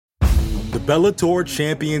Bellator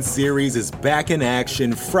Champion Series is back in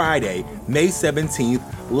action Friday, May 17th,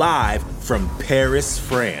 live from Paris,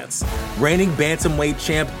 France. Reigning bantamweight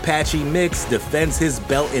champ Patchy Mix defends his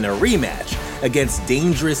belt in a rematch against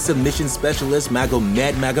dangerous submission specialist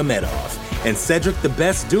Magomed Magomedov. And Cedric the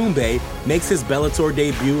Best Doumbé makes his Bellator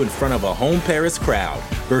debut in front of a home Paris crowd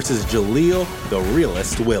versus Jaleel the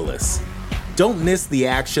Realist Willis. Don't miss the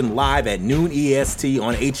action live at noon EST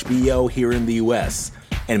on HBO here in the US.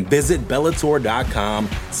 And visit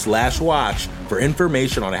Bellator.com/watch for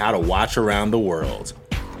information on how to watch around the world.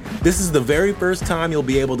 This is the very first time you'll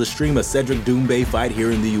be able to stream a Cedric Doumbé fight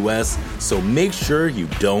here in the US, so make sure you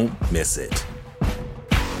don't miss it.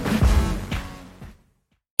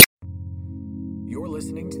 You're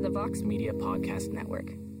listening to the Vox Media Podcast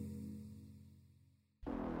Network.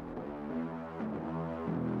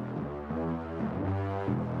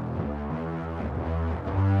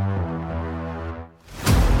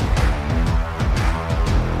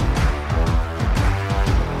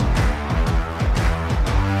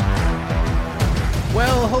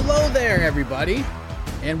 Well, hello there, everybody,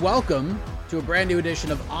 and welcome to a brand new edition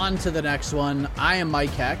of On to the Next One. I am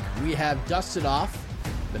Mike Heck. We have dusted off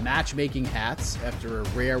the matchmaking hats after a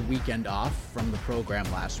rare weekend off from the program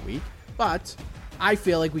last week, but I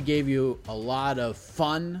feel like we gave you a lot of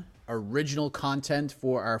fun, original content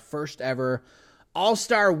for our first ever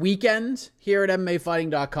All-Star Weekend here at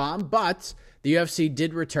MMAfighting.com, but the UFC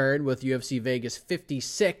did return with UFC Vegas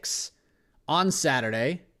 56 on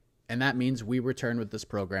Saturday, and that means we return with this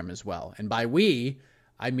program as well. And by we,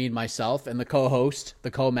 I mean myself and the co-host,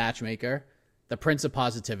 the co-matchmaker, the Prince of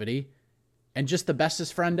Positivity, and just the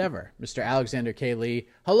bestest friend ever, Mr. Alexander K. Lee.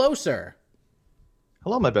 Hello, sir.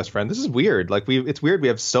 Hello, my best friend. This is weird. It's weird we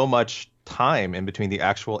have so much time in between the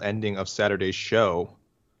actual ending of Saturday's show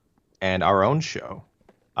and our own show.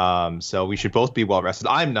 So we should both be well rested.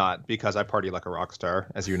 I'm not, because I party like a rock star,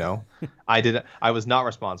 as you know. I was not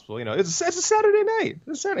responsible. You know, it's a Saturday night.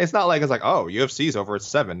 It's not like it's like, oh, UFC's over at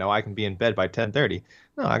 7. No, I can be in bed by 10:30.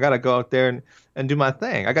 No, I gotta go out there and do my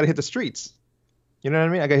thing. I gotta hit the streets. You know what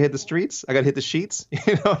I mean? I gotta hit the streets. I gotta hit the sheets.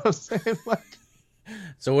 You know what I'm saying?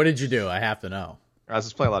 So what did you do? I have to know. I was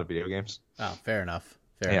just playing a lot of video games. Oh, fair enough.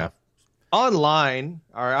 Fair enough. Online.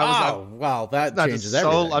 All right. Wow, that changes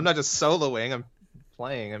everything. I'm not just soloing. I'm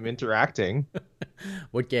playing. I'm interacting.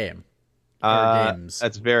 What game? Games.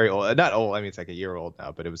 That's very old. Not old. I mean, it's like a year old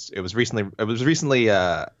now, but it was recently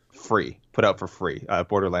free, put out for free.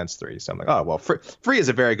 Borderlands 3. So I'm like, oh well, free is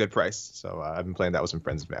a very good price. So I've been playing that with some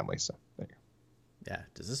friends and family. So there you go. Yeah.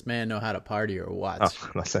 Does this man know how to party or what? Oh,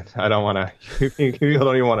 listen, I don't want to. You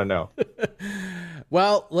don't even want to know.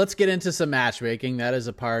 Well, let's get into some matchmaking. That is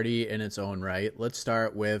a party in its own right. Let's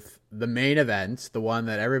start with the main event, the one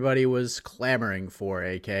that everybody was clamoring for,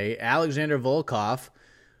 AK. Alexander Volkov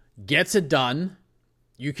gets it done.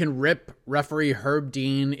 You can rip referee Herb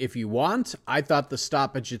Dean if you want. I thought the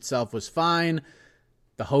stoppage itself was fine.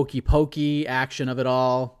 The hokey pokey action of it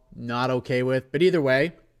all, not okay with. But either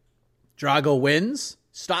way, Drago wins,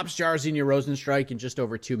 stops Jairzinho Rozenstruik in just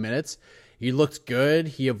over 2 minutes. He looked good.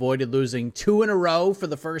 He avoided losing 2 in a row for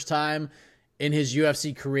the first time in his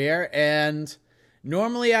UFC career. And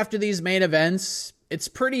normally after these main events, it's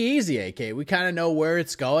pretty easy, AK. We kind of know where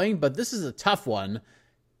it's going, but this is a tough one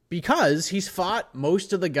because he's fought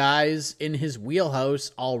most of the guys in his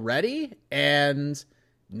wheelhouse already and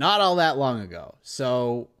not all that long ago.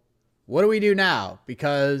 So what do we do now?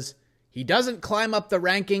 Because he doesn't climb up the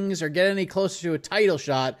rankings or get any closer to a title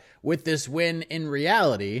shot with this win in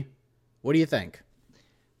reality. What do you think?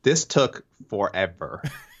 This took forever.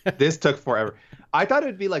 I thought it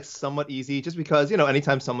would be like somewhat easy just because, you know,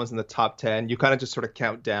 anytime someone's in the top 10, you kind of just sort of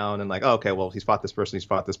count down and like, oh, okay, well, he's fought this person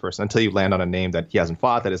until you land on a name that he hasn't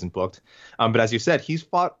fought, that isn't booked. But as you said, he's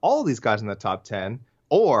fought all these guys in the top 10,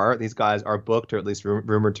 or these guys are booked or at least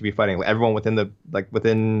rumored to be fighting. Like, everyone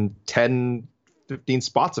within 10, 15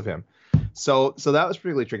 spots of him. So that was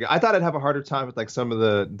really tricky. I thought I'd have a harder time with like some of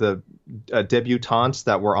the debutantes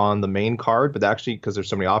that were on the main card, but actually, because there's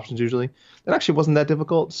so many options usually, that actually wasn't that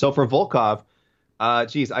difficult. So for Volkov, I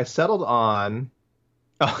settled on.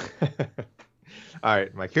 Oh. All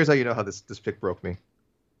right, Mike. Here's how you know how this pick broke me.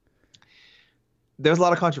 There was a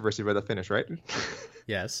lot of controversy about the finish, right?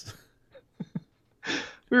 Yes.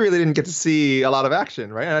 We really didn't get to see a lot of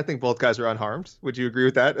action, right? And I think both guys were unharmed. Would you agree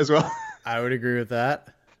with that as well? I would agree with that.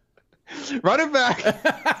 Run it back.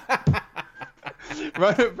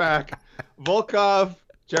 Run it back. Volkov,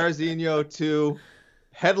 Jairzinho 2.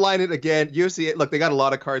 Headline it again. UFC, look, they got a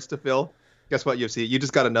lot of cards to fill. Guess what, UFC? You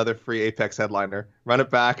just got another free Apex headliner. Run it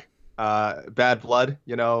back. Bad Blood,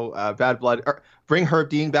 Bad Blood. Bring Herb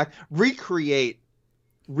Dean back. Recreate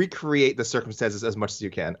recreate the circumstances as much as you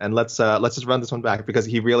can, and let's just run this one back because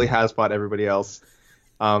he really has fought everybody else.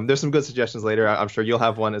 There's some good suggestions later. I'm sure you'll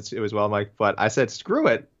have one as well, Mike. But I said, screw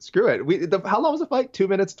it. How long was the fight? 2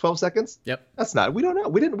 minutes, 12 seconds. Yep. That's not. We don't know.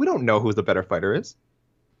 We don't know who the better fighter is.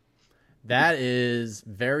 That is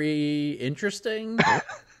very interesting.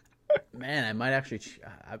 Man, I might actually.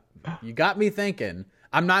 You got me thinking.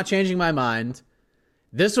 I'm not changing my mind.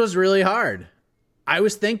 This was really hard. I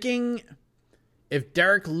was thinking if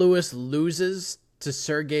Derek Lewis loses to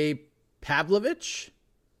Sergey Pavlovich,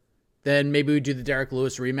 then maybe we do the Derek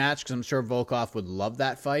Lewis rematch because I'm sure Volkov would love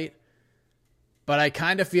that fight. But I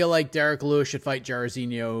kind of feel like Derek Lewis should fight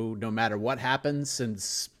Jairzinho no matter what happens,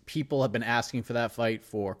 since people have been asking for that fight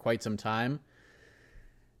for quite some time.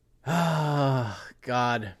 Ah,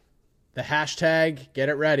 God. The hashtag, get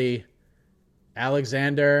it ready.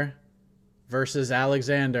 Alexander versus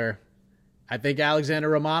Alexander. I think Alexander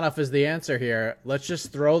Romanov is the answer here. Let's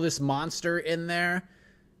just throw this monster in there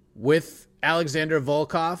with Alexander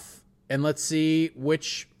Volkov, and let's see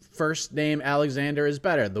which first name Alexander is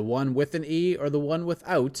better, the one with an E or the one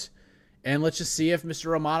without. And let's just see if Mr.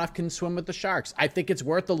 Romanov can swim with the Sharks. I think it's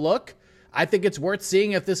worth a look. I think it's worth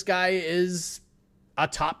seeing if this guy is a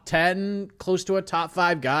top 10, close to a top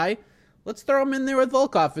 5 guy. Let's throw him in there with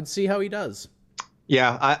Volkov and see how he does.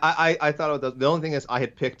 Yeah, I thought the only thing is I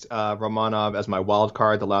had picked Romanov as my wild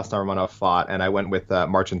card the last time Romanov fought, and I went with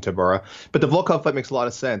Marcin Tybura. But the Volkov fight makes a lot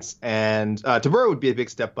of sense, and Tybura would be a big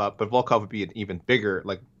step up, but Volkov would be an even bigger,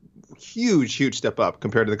 like huge step up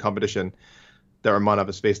compared to the competition that Romanov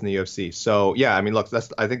is facing in the UFC. So yeah, I mean, look,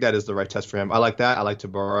 I think that is the right test for him. I like that. I like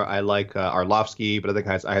Tybura. I like Arlovsky, but I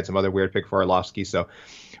think I had some other weird pick for Arlovsky. So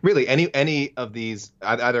really, any of these,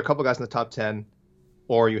 either a couple guys in the top 10,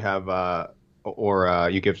 or you have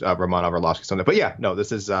you give Romanov or Arlovsky something. But yeah, no,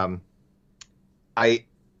 this is I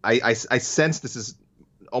sense this is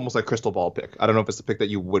almost like crystal ball pick. I don't know if it's the pick that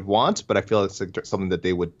you would want, but I feel it's something that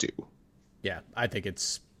they would do. Yeah, I think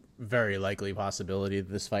it's very likely possibility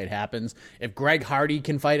that this fight happens. If Greg Hardy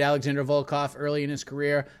can fight Alexander Volkov early in his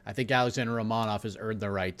career, I think Alexander Romanov has earned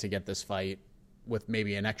the right to get this fight with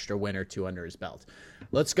maybe an extra win or two under his belt.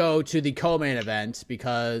 Let's go to the co-main event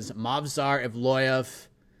because Movsar Evloev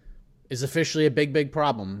is officially a big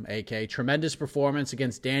problem, AK. Tremendous performance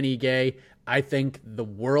against Dan Ige. I think the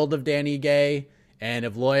world of Dan Ige, and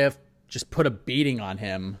Evloev just put a beating on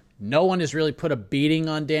him. No one has really put a beating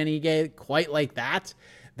on Dan Ige quite like that.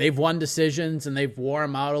 They've won decisions and they've wore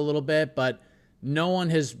him out a little bit, but no one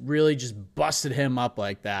has really just busted him up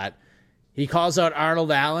like that. He calls out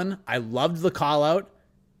Arnold Allen. I loved the call out,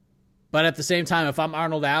 but at the same time, if I'm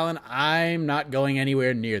Arnold Allen, I'm not going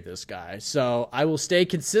anywhere near this guy. So I will stay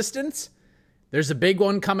consistent. There's a big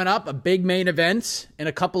one coming up, a big main event in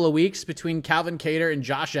a couple of weeks between Calvin Kattar and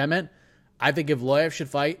Josh Emmett. I think Evloev should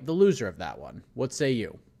fight the loser of that one. What say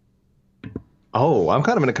you? Oh, I'm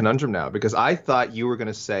kind of in a conundrum now because I thought you were going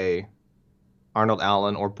to say Arnold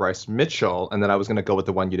Allen or Bryce Mitchell, and then I was going to go with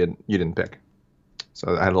the one you didn't pick.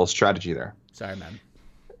 So I had a little strategy there. Sorry, man.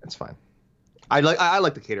 It's fine. I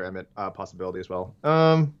like the Kattar Emmett possibility as well.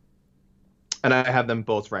 And I have them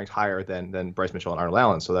both ranked higher than Bryce Mitchell and Arnold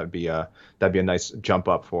Allen, so that'd be a nice jump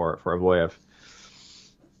up for Evloev.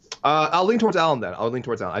 I'll lean towards Allen then.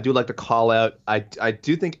 I do like the call out. I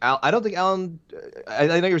do think I don't think Allen.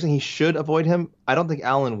 I know you're saying he should avoid him. I don't think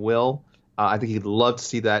Allen will. I think he'd love to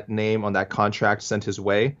see that name on that contract sent his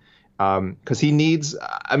way because he needs.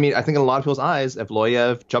 I mean, I think in a lot of people's eyes,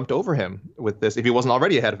 Evloev jumped over him with this. If he wasn't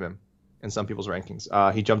already ahead of him in some people's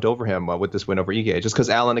rankings, he jumped over him with this win over Ige. Just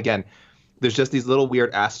because Allen, again, there's just these little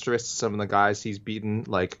weird asterisks. Some of the guys he's beaten,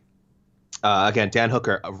 like. Again, Dan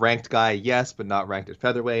Hooker, a ranked guy, yes, but not ranked at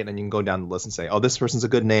featherweight. And then you can go down the list and say, oh, this person's a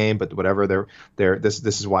good name, but whatever. This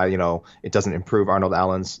is why it doesn't improve Arnold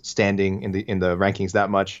Allen's standing in the rankings that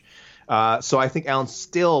much. So I think Allen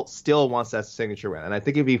still wants that signature win, and I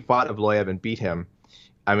think if he fought Evloev and beat him,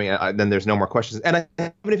 I mean, then there's no more questions. And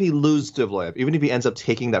even if he loses to Evloev, even if he ends up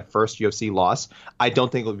taking that first UFC loss, I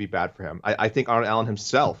don't think it would be bad for him. I think Arnold Allen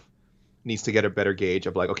himself needs to get a better gauge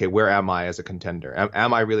of like, okay, where am I as a contender?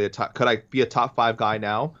 Am I really could I be a top 5 guy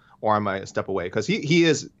now, or am I a step away? Because he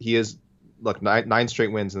is look, nine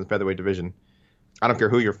straight wins in the featherweight division. I don't care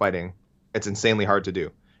who you're fighting. It's insanely hard to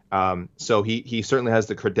do. So he certainly has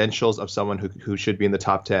the credentials of someone who should be in the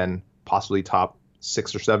top 10, possibly top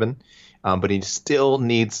 6 or 7. But he still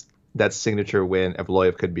needs that signature win.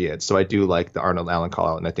 Evloev could be it. So I do like the Arnold Allen call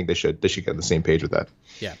out, and I think they should get on the same page with that.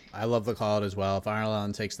 Yeah, I love the call out as well. If Arnold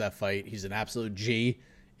Allen takes that fight, he's an absolute G.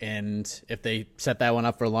 And if they set that one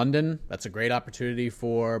up for London, that's a great opportunity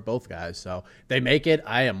for both guys. So if they make it,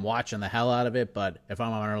 I am watching the hell out of it. But if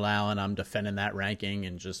I'm Arnold Allen, I'm defending that ranking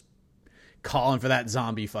and just calling for that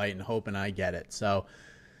zombie fight and hoping I get it. So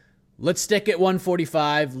let's stick at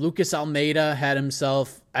 145. Lucas Almeida had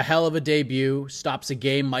himself a hell of a debut. Stops a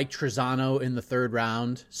game Mike Trizano in the third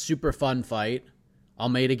round. Super fun fight.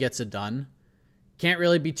 Almeida gets it done. Can't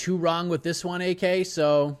really be too wrong with this one, AK.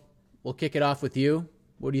 So we'll kick it off with you.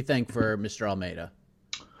 What do you think for Mr. Almeida?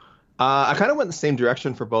 I kind of went the same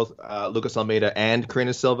direction for both Lucas Almeida and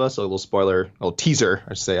Karina Silva. So a little teaser,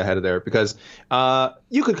 I should say, ahead of there, because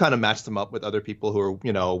you could kind of match them up with other people who are,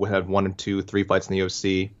 would have 1 2 3 fights in the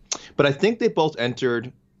UFC. But I think they both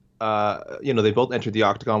entered, the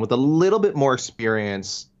octagon with a little bit more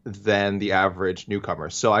experience than the average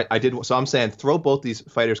newcomer. So I'm saying throw both these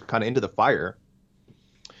fighters kind of into the fire.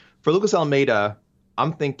 For Lucas Almeida,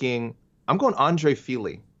 I'm going Andre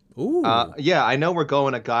Fili. Ooh. I know we're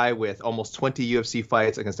going a guy with almost 20 UFC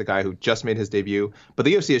fights against a guy who just made his debut, but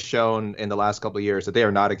the UFC has shown in the last couple of years that they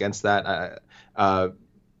are not against that.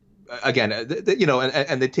 Again,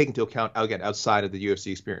 and they take into account, again, outside of the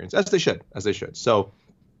UFC experience, as they should. So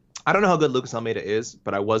I don't know how good Lucas Almeida is,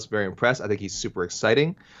 but I was very impressed. I think he's super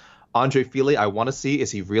exciting. Andre Fili, I want to see,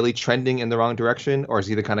 is he really trending in the wrong direction, or is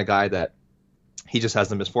he the kind of guy that he just has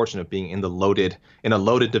the misfortune of being in a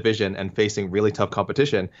loaded division and facing really tough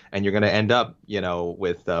competition, and you're going to end up,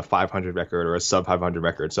 with a 500 record or a sub 500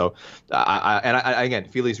 record. So, again,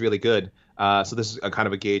 Fili's really good. So this is a kind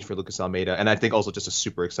of a gauge for Lucas Almeida, and I think also just a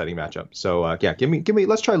super exciting matchup. So give me,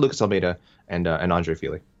 let's try Lucas Almeida and Andre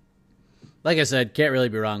Fili. Like I said, can't really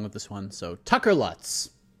be wrong with this one. So Tucker Lutz,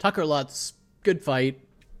 good fight.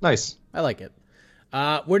 Nice. I like it.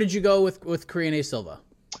 Where did you go with Karine Silva?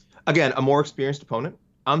 Again, a more experienced opponent.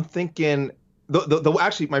 I'm thinking,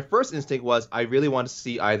 actually, my first instinct was I really want to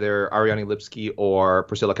see either Ariane Lipski or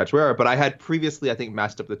Priscilla Cachoeira, but I had previously, I think,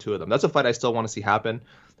 matched up the two of them. That's a fight I still want to see happen.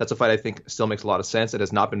 That's a fight I think still makes a lot of sense. It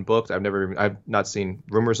has not been booked. I've not seen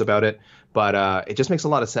rumors about it, but it just makes a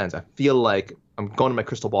lot of sense. I feel like I'm going to my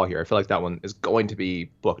crystal ball here. I feel like that one is going to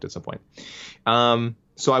be booked at some point.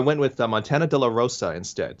 So I went with Montana De La Rosa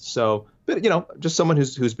instead. So, just someone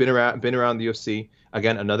who's been around the UFC.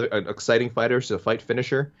 Again, another exciting fighter, so a fight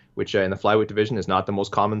finisher, which in the flyweight division is not the most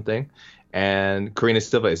common thing. And Karine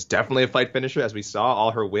Silva is definitely a fight finisher, as we saw.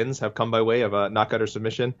 All her wins have come by way of a knockout or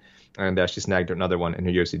submission, and she snagged another one in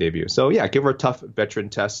her UFC debut. So yeah, give her a tough veteran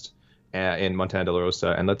test in Montana De La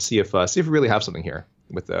Rosa, and let's see if we really have something here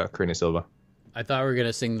with Karine Silva. I thought we were going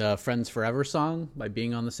to sing the Friends Forever song by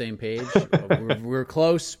being on the same page. we were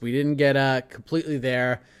close. We didn't get completely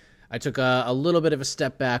there. I took a little bit of a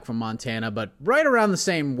step back from Montana, but right around the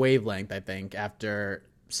same wavelength, I think, after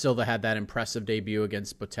Silva had that impressive debut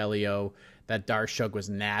against Botelho. That Darshug was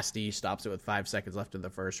nasty. Stops it with 5 seconds left in the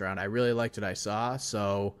first round. I really liked what I saw.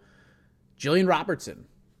 So Jillian Robertson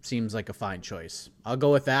seems like a fine choice. I'll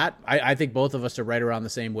go with that. I think both of us are right around the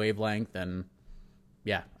same wavelength, and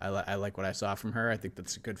yeah, I like what I saw from her. I think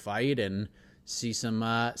that's a good fight, and see some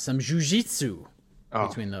jiu-jitsu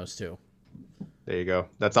between those two. There you go.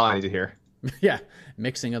 That's all I need to hear. Yeah,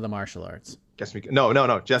 mixing of the martial arts. Guess we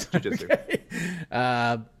no, just jiu-jitsu.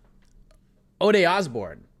 Okay. Ode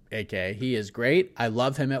Osborne, AK, he is great. I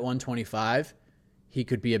love him at 125. He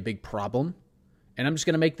could be a big problem, and I'm just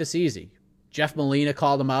gonna make this easy. Jeff Molina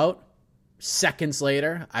called him out. Seconds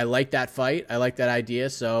later, I like that fight. I like that idea.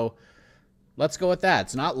 So let's go with that.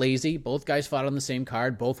 It's not lazy. Both guys fought on the same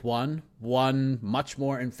card. Both won. One much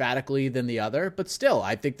more emphatically than the other. But still,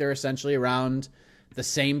 I think they're essentially around the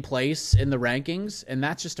same place in the rankings. And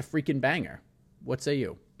that's just a freaking banger. What say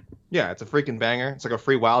you? Yeah, it's a freaking banger. It's like a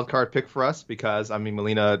free wild card pick for us because,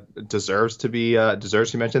 Molina deserves to be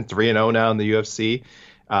mentioned. 3-0 now in the UFC.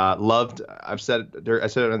 Loved. I said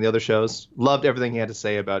it on the other shows. Loved everything he had to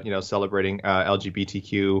say about celebrating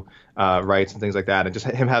LGBTQ rights and things like that, and just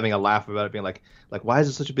him having a laugh about it, being like why is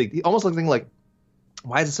it such a big deal? Almost like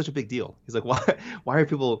why is it such a big deal? He's like, why are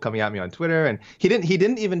people coming at me on Twitter? And he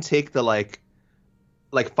didn't even take the like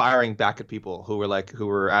firing back at people who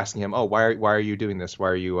were asking him, oh, why are you doing this? Why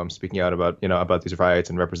are you speaking out about these riots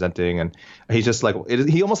and representing? And he's just like,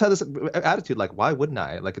 he almost had this attitude like, why wouldn't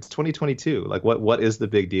I? Like, it's 2022. Like, what is the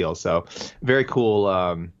big deal? So very cool.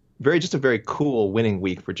 A very cool winning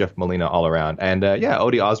week for Jeff Molina all around. And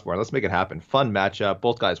Ode Osborne, let's make it happen. Fun matchup.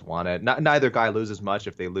 Both guys want it. Neither guy loses much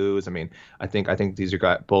if they lose. I think these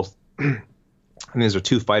are both. These are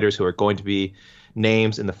two fighters who are going to be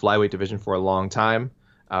names in the flyweight division for a long time.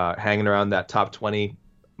 Hanging around that top 20.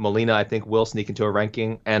 Molina, I think, will sneak into a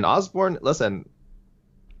ranking. And Osborne, listen,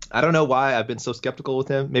 I don't know why I've been so skeptical with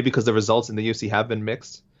him. Maybe because the results in the UFC have been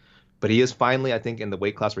mixed. but he is finally, I think, in the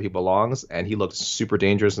weight class where he belongs, and he looked super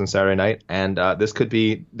dangerous on Saturday night. And there could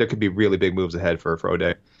be really big moves ahead for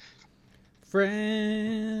O'Day.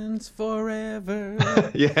 Friends forever.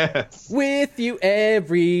 Yes. With you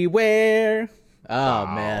everywhere. Oh,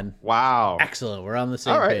 man. Wow. Excellent. We're on the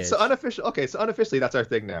same page. All right. page. So unofficially, that's our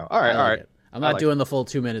thing now. All right. I'm not doing the full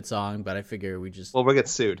 2-minute song, but I figure we just... Well, we'll get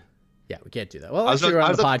sued. Yeah, we can't do that. Well, actually, we're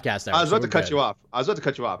on the podcast now. I was about to cut you off. I was going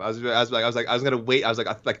to wait. I was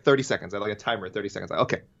like 30 seconds. I had like a timer at 30 seconds. Like,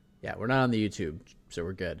 okay. Yeah, we're not on the YouTube, so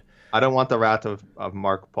we're good. I don't want the wrath of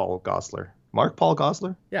Mark Paul Gosselaar. Mark Paul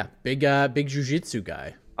Gosselaar? Yeah, big jiu-jitsu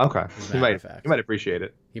guy. Okay. He might appreciate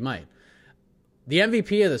it. He might. The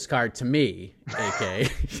MVP of this card, to me,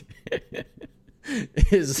 AK,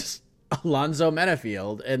 is Alonzo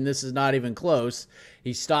Menafield, and this is not even close.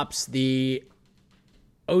 He stops the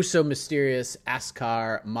oh-so-mysterious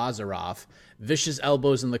Askar Mazarov. Vicious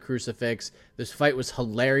elbows in the crucifix. This fight was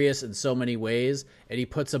hilarious in so many ways, and he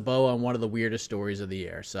puts a bow on one of the weirdest stories of the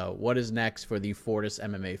year. So what is next for the Fortis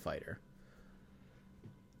MMA fighter?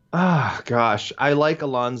 Gosh, I like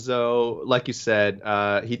Alonzo. Like you said,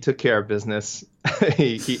 he took care of business.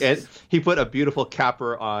 he put a beautiful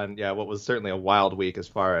capper on what was certainly a wild week as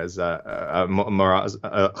far as you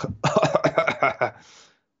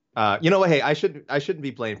know what? Hey, I shouldn't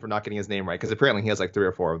be blamed for not getting his name right, because apparently he has like 3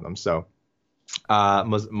 or 4 of them. So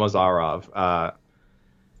Mazarov.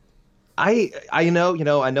 I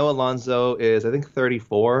know Alonzo is, I think,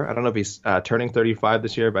 34. I don't know if he's turning 35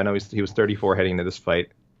 this year, but I know he was 34 heading into this fight.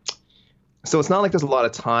 So it's not like there's a lot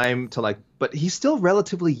of time to but he's still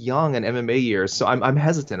relatively young in MMA years. So I'm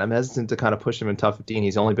hesitant. I'm hesitant to kind of push him in top 15.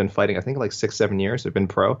 He's only been fighting, I think, like 6-7 years. He's been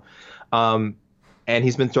pro. And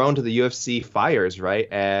he's been thrown to the UFC fires,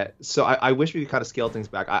 right? So I wish we could kind of scale things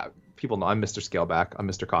back. People know I'm Mr. Scaleback. I'm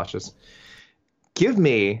Mr. Cautious. I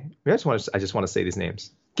just want to say these names.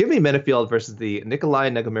 Give me Menafield versus the Nikolai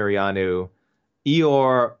Negumereanu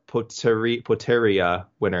Ihor Potieria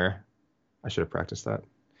winner. I should have practiced that.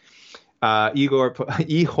 Ihor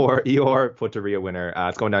Potieria winner.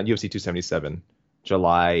 It's going down UFC 277,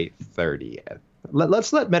 July 30th.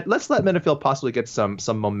 Let's let Menafield possibly get some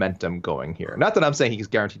momentum going here. Not that I'm saying he's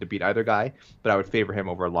guaranteed to beat either guy, but I would favor him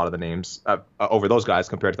over a lot of the names over those guys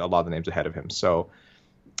compared to a lot of the names ahead of him. So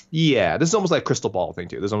yeah, this is almost like a crystal ball thing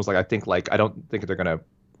too. This is almost like I don't think they're gonna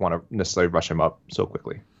want to necessarily rush him up so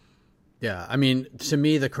quickly. Yeah, I mean, to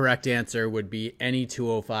me, the correct answer would be any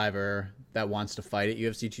 205er that wants to fight at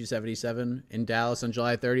UFC 277 in Dallas on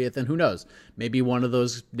July 30th. And who knows, maybe one of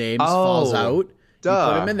those names falls out. You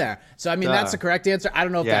put him in there. So, I mean, that's the correct answer. I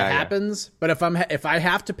don't know if that happens, but if I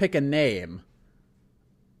have to pick a name,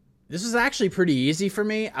 this is actually pretty easy for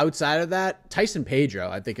me. Outside of that, Tyson Pedro,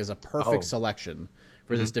 I think, is a perfect selection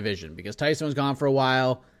for this division, because Tyson was gone for a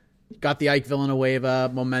while, got the Ike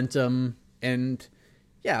Villanueva momentum, and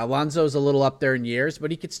yeah, Alonzo's a little up there in years,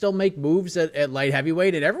 but he could still make moves at light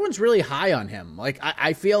heavyweight, and everyone's really high on him. Like,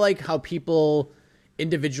 I feel like how people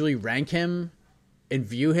individually rank him and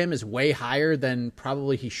view him as way higher than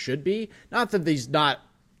probably he should be. Not that he's not,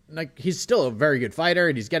 like, he's still a very good fighter,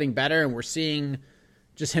 and he's getting better, and we're seeing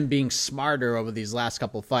just him being smarter over these last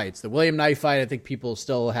couple fights. The William Knight fight, I think people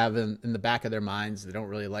still have in the back of their minds. They don't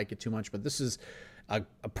really like it too much, but this is a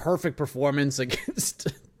perfect performance against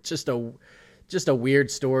just a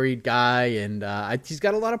weird storied guy, and he's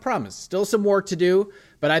got a lot of promise. Still some work to do,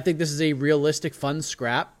 but I think this is a realistic, fun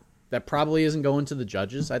scrap that probably isn't going to the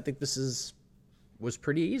judges. I think this was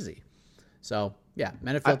pretty easy. So yeah,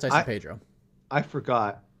 Menafield, Tyson Pedro. I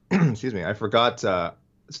forgot. Excuse me. I forgot. Are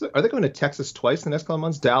they going to Texas twice in the next couple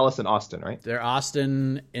months? Dallas and Austin, right? They're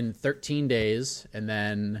Austin in 13 days, and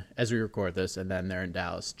then as we record this, and then they're in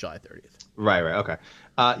Dallas July 30th. Right. Okay.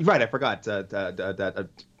 Right. I forgot that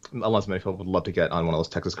Alonzo Menafield would love to get on one of those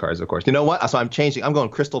Texas cards, of course. You know what? So I'm changing. I'm going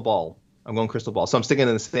crystal ball. So I'm sticking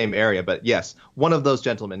in the same area. But yes, one of those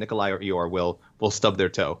gentlemen, Nikolai or Ihor, will stub their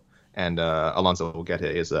toe, and Alonzo will get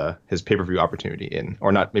his pay-per-view opportunity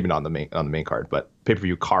maybe not on the main card, but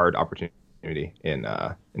pay-per-view card opportunity in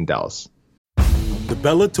Dallas. The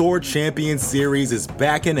Bellator Champion Series is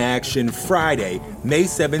back in action Friday, May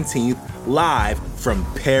 17th, live from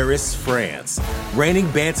Paris, France. Reigning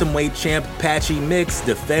bantamweight champ Patchy Mix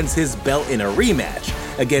defends his belt in a rematch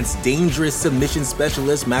against dangerous submission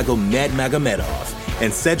specialist Magomed Magomedov.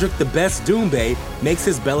 And Cedric the Best Doumbé makes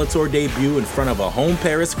his Bellator debut in front of a home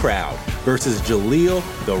Paris crowd versus Jaleel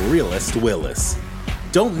the Realist Willis.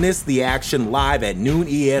 Don't miss the action live at noon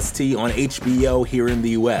EST on HBO here in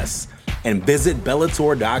the US. And visit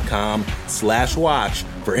Bellator.com/watch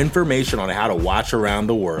for information on how to watch around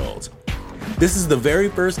the world. This is the very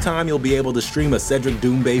first time you'll be able to stream a Cedric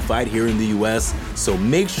Doumbé fight here in the US, so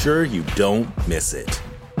make sure you don't miss it.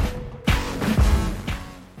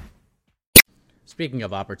 Speaking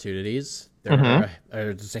of opportunities, there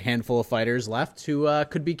are just a handful of fighters left who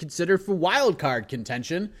could be considered for wild card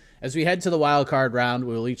contention. As we head to the wild card round,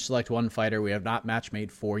 we will each select one fighter we have not match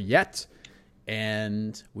made for yet,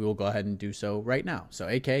 and we will go ahead and do so right now. So,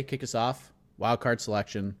 AK, kick us off. Wild card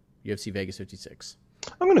selection, UFC Vegas 56.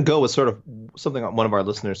 I'm going to go with sort of something one of our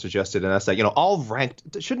listeners suggested, and that's that, all ranked,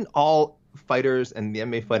 shouldn't all fighters in the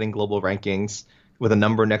MMA Fighting Global rankings with a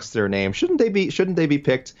number next to their name, shouldn't they be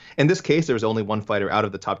picked? In this case, there was only one fighter out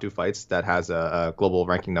of the top 2 fights that has a global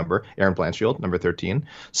ranking number, Aaron Blanchfield, number 13.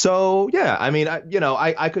 So yeah, I mean, I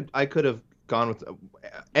could have gone with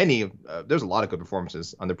any. There's a lot of good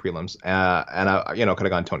performances on the prelims, and I could have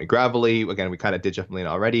gone Tony Gravely. Again, we kind of did Jeff Molina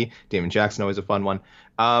already. Damon Jackson, always a fun one.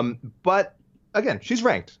 But again, she's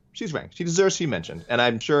ranked. She deserves to be mentioned, and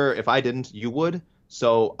I'm sure if I didn't, you would.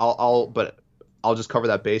 So I'll just cover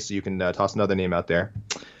that base so you can toss another name out there.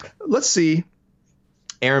 Let's see.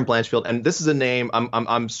 Aaron Blanchfield. And this is a name,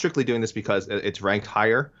 I'm strictly doing this because it's ranked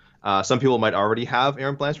higher. Some people might already have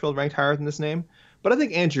Aaron Blanchfield ranked higher than this name. But I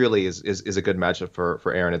think Andrea Lee is a good matchup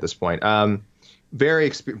for Aaron at this point. Very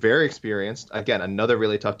experienced. Again, another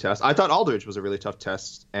really tough test. I thought Aldridge was a really tough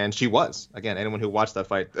test, and she was. Again, anyone who watched that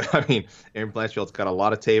fight, I mean, Aaron Blanchfield's got a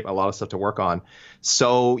lot of tape, a lot of stuff to work on.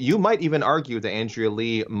 So you might even argue that Andrea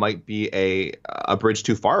Lee might be a bridge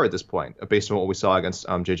too far at this point, based on what we saw against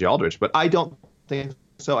JJ Aldridge. But I don't think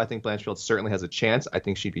so. I think Blanchfield certainly has a chance. I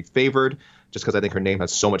think she'd be favored just because I think her name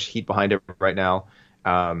has so much heat behind it right now.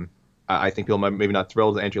 I think people might maybe not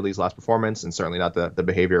thrilled with Andrea Lee's last performance, and certainly not the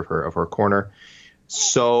behavior of her corner.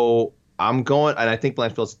 So I'm going, and I think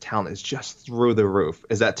Blanchfield's talent is just through the roof.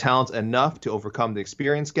 Is that talent enough to overcome the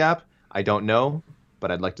experience gap? I don't know, but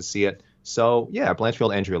I'd like to see it. So yeah,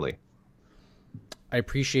 Blanchfield, Andrea Lee. I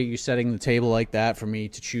appreciate you setting the table like that for me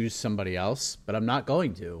to choose somebody else, but I'm not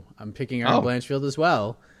going to. I'm picking Aaron Blanchfield as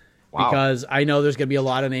well. Wow. Because I know there's going to be a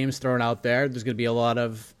lot of names thrown out there. There's going to be a lot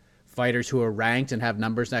of fighters who are ranked and have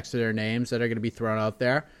numbers next to their names that are going to be thrown out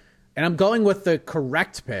there. And I'm going with the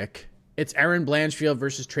correct pick. It's Aaron Blanchfield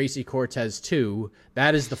versus Tracy Cortez 2.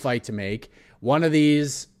 That is the fight to make. One of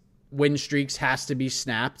these win streaks has to be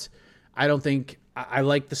snapped. I don't think I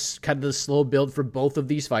like this kind of the slow build for both of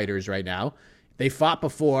these fighters right now. They fought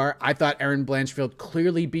before. I thought Aaron Blanchfield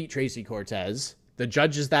clearly beat Tracy Cortez. The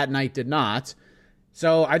judges that night did not.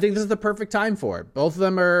 So I think this is the perfect time for it. Both of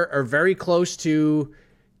them are very close to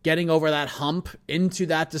getting over that hump into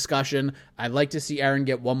that discussion. I'd like to see Aaron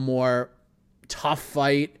get one more tough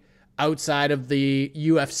fight outside of the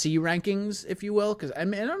UFC rankings, if you will. Because I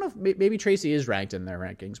don't know if maybe Tracy is ranked in their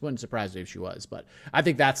rankings. Wouldn't surprise me if she was. But I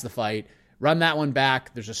think that's the fight. Run that one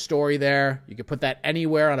back. There's a story there. You could put that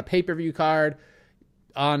anywhere on a pay-per-view card,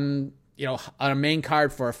 on a main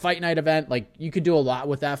card for a fight night event. Like, you could do a lot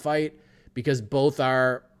with that fight because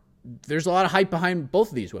there's a lot of hype behind both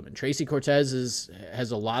of these women. Tracy Cortez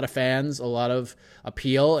has a lot of fans, a lot of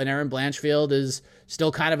appeal, and Aaron Blanchfield is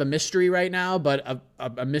still kind of a mystery right now, but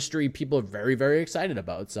a mystery people are very, very excited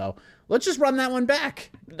about. So let's just run that one back.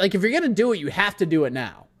 Like, if you're going to do it, you have to do it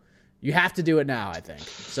now. You have to do it now, I think.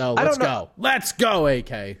 So let's go. Let's go,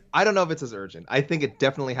 AK. I don't know if it's as urgent. I think it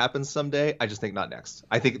definitely happens someday. I just think not next.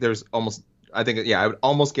 I would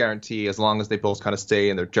almost guarantee, as long as they both kind of stay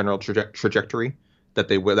in their general trajectory, that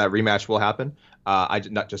rematch will happen. I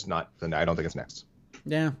don't think it's next.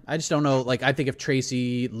 Yeah, I just don't know. Like, I think if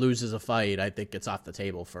Tracy loses a fight, I think it's off the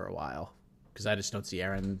table for a while because I just don't see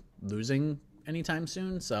Aaron losing anytime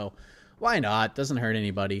soon. So why not? Doesn't hurt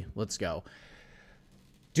anybody. Let's go.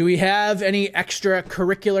 Do we have any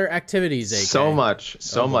extracurricular activities, AK? So much,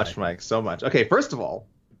 Mike. So much. Okay, first of all,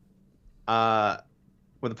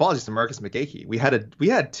 with apologies to Marcus McGahey, we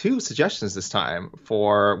had 2 suggestions this time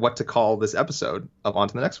for what to call this episode of On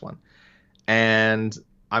to the Next One. And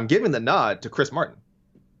I'm giving the nod to Chris Martin.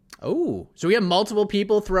 Oh, so we have multiple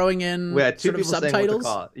people throwing in we had 2 people subtitles? saying what to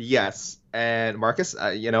call it. Yes. And Marcus,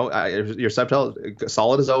 your subtitle,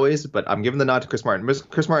 solid as always, but I'm giving the nod to Chris Martin.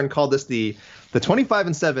 Chris Martin called this the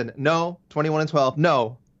 25-7, no, 21-12,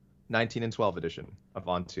 no, 19-12 edition of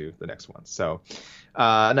On to the Next One. So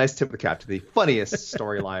a nice tip of the cap to the funniest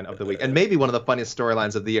storyline of the week, and maybe one of the funniest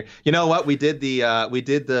storylines of the year. You know what?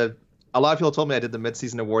 A lot of people told me I did the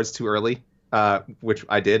midseason awards too early, which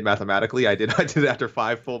I did mathematically. I did it after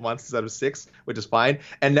 5 full months instead of 6, which is fine.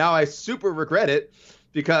 And now I super regret it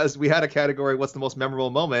because we had a category, what's the most memorable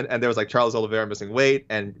moment? And there was like Charles Oliveira missing weight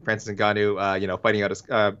and Francis Ngannou, fighting out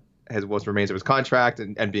his what remains of his contract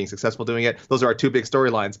and being successful doing it. Those are our 2 big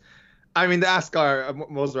storylines. I mean, the Askar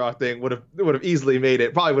Mozarov thing would have easily made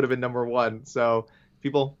it. Probably would have been number one. So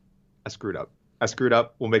people, I screwed up.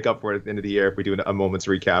 We'll make up for it at the end of the year if we do a moment's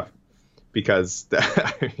recap, because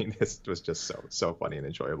I mean, this was just so funny and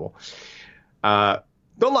enjoyable.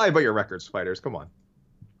 Don't lie about your records, fighters. Come on.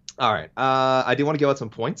 All right. I do want to give out some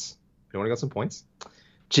points.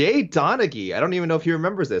 Jay Donaghy. I don't even know if he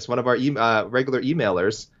remembers this. One of our regular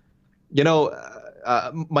emailers. You know,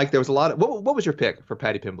 Mike, there was a lot of. What was your pick for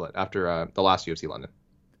Paddy Pimblett after the last UFC London?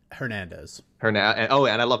 Hernandez. And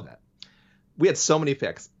I love that. We had so many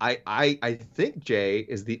picks. I think Jay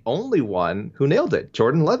is the only one who nailed it.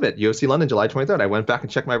 Jordan Levitt, UFC London, July 23rd. I went back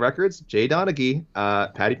and checked my records. Jay Donaghy,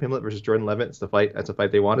 Paddy Pimblett versus Jordan Levitt. It's the fight. That's a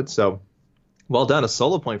fight they wanted. So, well done. A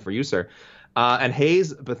solo point for you, sir. And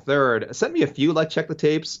Hayes Bethard sent me a few, like, check the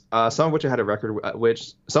tapes, some of which I had a record,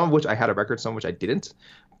 some of which I didn't.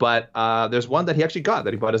 But there's one that he actually got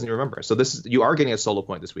that he probably doesn't even remember. So you are getting a solo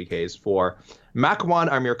point this week, Hayes, for Makwan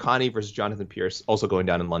Amirkhani versus Jonathan Pierce, also going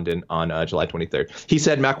down in London on July 23rd. He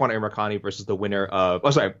said Makwan Amirkhani versus the winner of,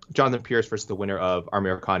 Jonathan Pierce versus the winner of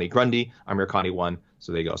Amirkhani Grundy. Amirkhani won.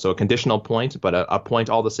 So there you go. So a conditional point, but a point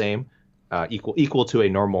all the same, equal to a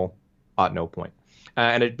normal no point.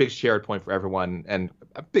 And a big shared point for everyone, and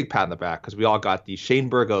a big pat on the back, because we all got the Shane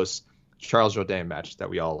Burgos Charles Jourdain match that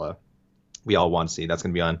we all want to see. That's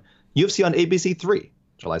going to be on UFC on ABC 3,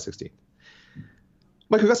 July 16th.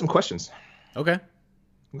 Mike, we got some questions. Okay.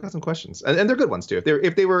 We got some questions, and they're good ones too.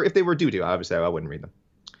 If they were doo-doo, obviously I wouldn't read them.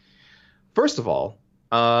 First of all,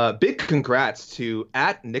 big congrats to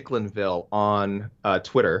 @Nicklinville on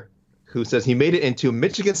Twitter, who says he made it into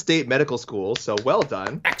Michigan State Medical School. So well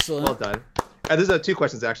done. Excellent. Well done. There's two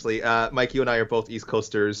questions actually. Mike, you and I are both East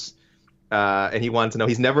Coasters. And he wanted to know,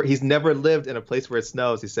 he's never lived in a place where it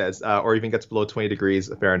snows, he says, or even gets below 20 degrees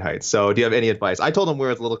Fahrenheit. So do you have any advice? I told him wear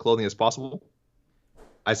as little clothing as possible.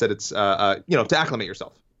 I said it's to acclimate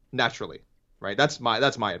yourself naturally, right? That's my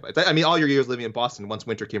advice. I mean, all your years living in Boston, once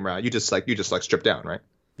winter came around, you just stripped down, right?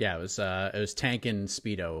 Yeah, it was tank and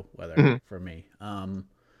Speedo weather for me. I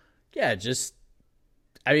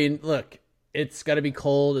mean, look, it's got to be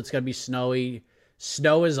cold. It's got to be snowy.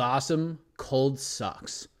 Snow is awesome. Cold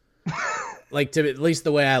sucks. Like, at least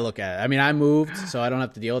the way I look at it. I mean, I moved, so I don't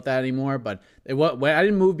have to deal with that anymore. But I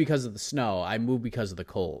didn't move because of the snow. I moved because of the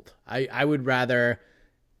cold. I would rather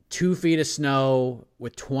 2 feet of snow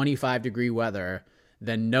with 25-degree weather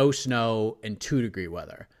than no snow and 2-degree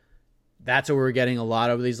weather. That's what we're getting a lot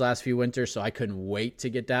over these last few winters, so I couldn't wait to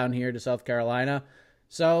get down here to South Carolina.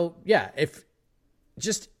 So, yeah,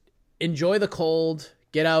 just enjoy the cold,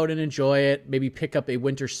 get out and enjoy it, maybe pick up a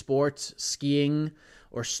winter sport, skiing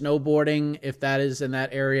or snowboarding if that is in that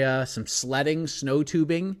area, some sledding, snow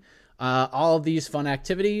tubing, all of these fun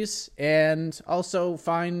activities, and also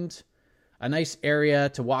find a nice area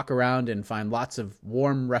to walk around and find lots of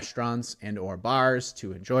warm restaurants and or bars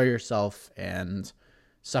to enjoy yourself and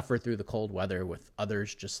suffer through the cold weather with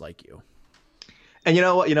others just like you. And you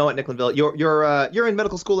know what, Nicklinville, you're in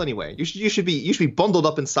medical school anyway. You should be bundled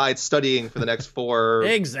up inside studying for the next 4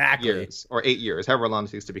 years or 8 years, however long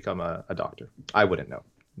it takes to become a doctor. I wouldn't know.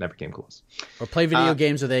 Never came close. Or play video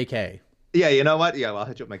games with AK. Yeah, you know what? Yeah, well, I'll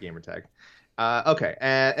hit you with my gamer tag. Okay,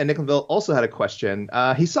 and Nicklinville also had a question.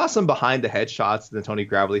 He saw some behind the head shots in the Tony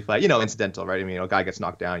Gravely fight. Incidental, right? I mean, a guy gets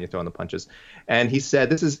knocked down, you're throwing the punches. And he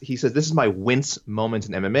said, this is my wince moment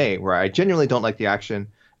in MMA where I genuinely don't like the action.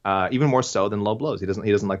 Even more so than low blows. He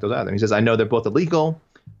doesn't like those either. And he says, I know they're both illegal,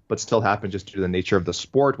 but still happen just due to the nature of the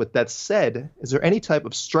sport. With that said, is there any type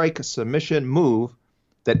of strike submission move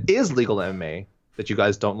that is legal in MMA that you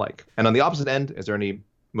guys don't like? And on the opposite end, is there any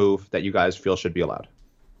move that you guys feel should be allowed?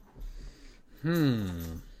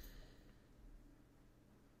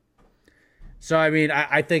 So I mean,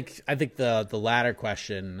 I think the latter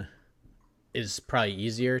question is probably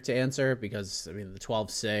easier to answer because I mean the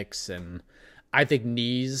 12-6 and I think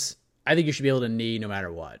knees. I think you should be able to knee no matter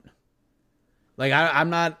what. Like I'm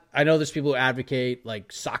not. I know there's people who advocate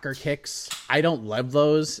like soccer kicks. I don't love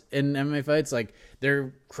those in MMA fights. Like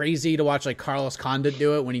they're crazy to watch. Like Carlos Condit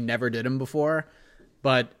do it when he never did them before.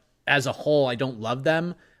 But as a whole, I don't love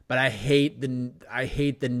them. But I hate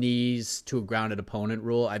the knees to a grounded opponent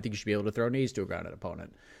rule. I think you should be able to throw knees to a grounded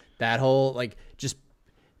opponent. That whole like just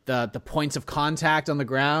the points of contact on the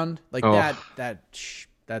ground like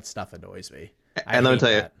that stuff annoys me. And let me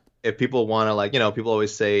tell you, if people want to people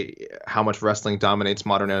always say how much wrestling dominates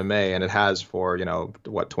modern MMA, and it has for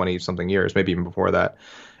 20 something years, maybe even before that.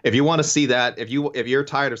 If you want to see that, if you're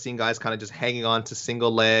tired of seeing guys kind of just hanging on to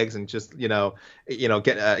single legs and just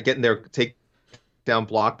getting their take down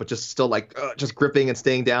block, but just still just gripping and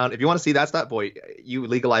staying down. If you want to see that stuff, boy, you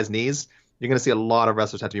legalize knees. you're going to see a lot of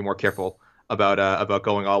wrestlers have to be more careful about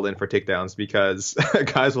going all in for takedowns, because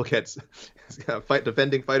guys will get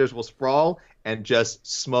defending fighters will sprawl and just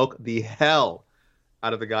smoke the hell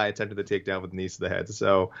out of the guy attempting the takedown with knees to the head.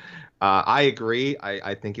 So I agree.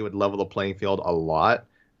 I think it would level the playing field a lot.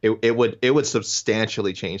 It would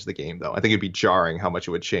substantially change the game, though. I think it'd be jarring how much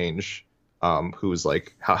it would change who's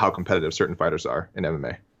like how competitive certain fighters are in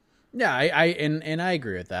MMA. Yeah, I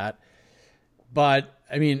agree with that. But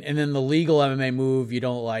I mean, and then the legal MMA move you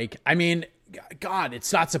don't like. I mean, God,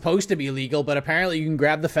 it's not supposed to be legal, but apparently you can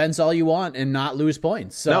grab the fence all you want and not lose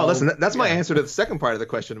points. So, no, listen, that's my answer to the second part of the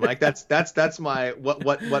question, Mike. That's my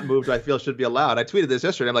what move do I feel should be allowed? I tweeted this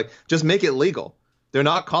yesterday. I'm like, just make it legal. They're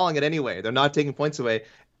not calling it anyway. They're not taking points away.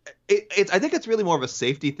 I think it's really more of a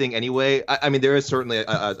safety thing anyway. I mean, there is certainly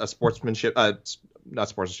a sportsmanship, not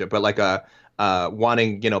sportsmanship, but like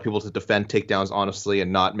wanting people to defend takedowns honestly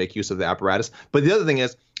and not make use of the apparatus. But the other thing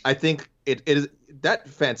is, I think it is that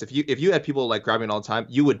fence. If you had people like grabbing it all the time,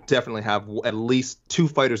 you would definitely have at least 2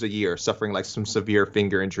 fighters a year suffering like some severe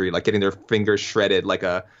finger injury, like getting their fingers shredded, like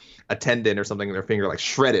a tendon or something in their finger, like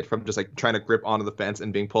shredded from just like trying to grip onto the fence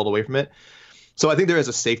and being pulled away from it. So I think there is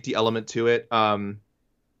a safety element to it.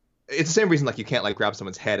 It's the same reason like you can't like grab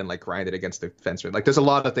someone's head and like grind it against the fence. Like there's a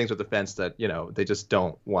lot of things with the fence that they just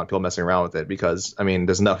don't want people messing around with it, because I mean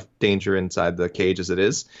there's enough danger inside the cage as it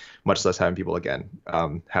is, much less having people again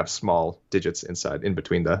have small digits in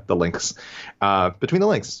between the links, between the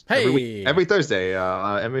links. Hey, every Thursday,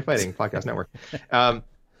 MMA Fighting Podcast Network.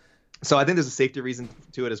 So I think there's a safety reason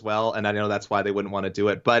to it as well, and I know that's why they wouldn't want to do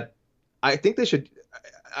it, but I think they should.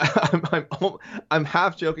 I'm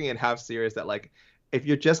half joking and half serious that like, if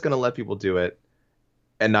you're just going to let people do it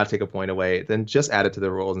and not take a point away, then just add it to the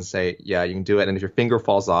rules and say, yeah, you can do it. And if your finger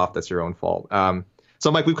falls off, that's your own fault. So,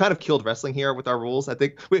 Mike, we've kind of killed wrestling here with our rules. I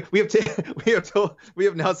think we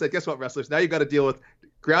have now said, guess what, wrestlers? Now you've got to deal with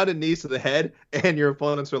grounded knees to the head, and your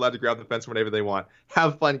opponents are allowed to grab the fence whenever they want.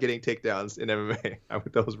 Have fun getting takedowns in MMA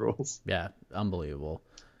with those rules. Yeah, unbelievable.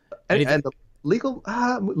 And the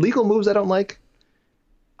legal moves I don't like.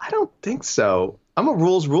 I don't think so. I'm a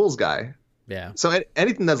rules guy. Yeah. So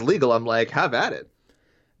anything that's legal, I'm like, have at it.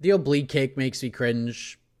 The oblique kick makes me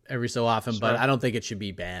cringe every so often, but I don't think it should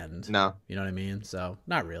be banned. No. You know what I mean? So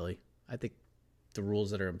not really. I think the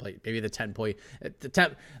rules that are in place, maybe the 10-point,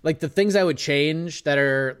 like the things I would change that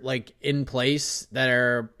are like in place that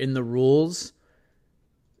are in the rules,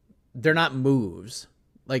 they're not moves.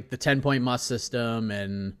 Like the 10-point must system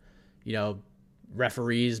and,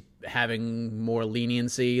 referees having more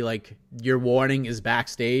leniency, like your warning is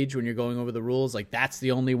backstage when you're going over the rules, like that's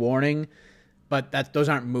the only warning, but those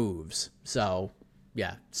aren't moves. So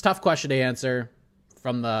yeah, it's a tough question to answer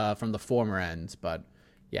from the former end, but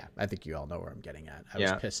yeah, I think you all know where I'm getting at. I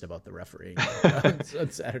was pissed about the refereeing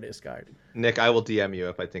on Saturday's card. Nick, I will DM you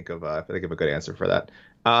if I think of a good answer for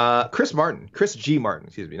that. Chris G Martin,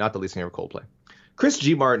 excuse me, not the lead singer of Coldplay. Chris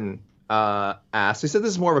G Martin asked. He said this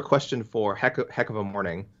is more of a question for Heck of a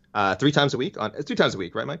Morning. 3 times a week it's 2 times a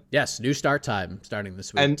week, right, Mike? Yes, new start time starting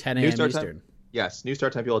this week, and 10 a.m. Eastern. Time, yes, new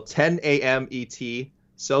start time, people, 10 a.m. ET.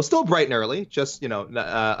 So still bright and early, just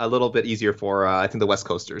a little bit easier for I think the West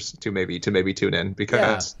Coasters to maybe tune in,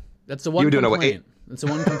 because that's the one complaint. That's the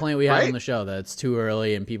one complaint we have right? on the show, that it's too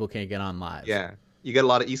early and people can't get on live. Yeah, you get a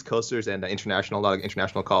lot of East Coasters and a lot of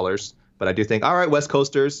international callers, but I do think, all right, West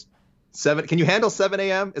Coasters, 7. Can you handle 7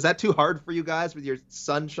 a.m.? Is that too hard for you guys with your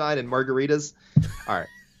sunshine and margaritas? All right.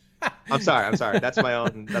 I'm sorry. That's my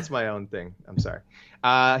own thing. I'm sorry.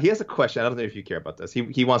 He has a question. I don't know if you care about this.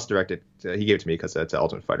 He wants to direct it. He gave it to me because it's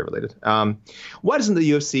Ultimate Fighter related. Why doesn't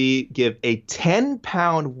the UFC give a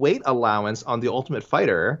 10-pound weight allowance on the Ultimate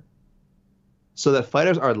Fighter so that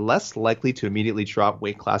fighters are less likely to immediately drop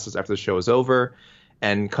weight classes after the show is over,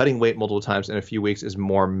 and cutting weight multiple times in a few weeks is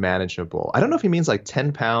more manageable? I don't know if he means like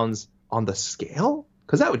 10 pounds on the scale,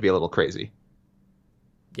 because that would be a little crazy.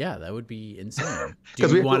 Yeah, that would be insane. Do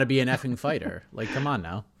you want to be an effing fighter? Like, come on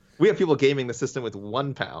now. We have people gaming the system with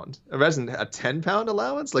 1 pound. Imagine a 10-pound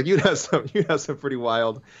allowance. Like you'd have some pretty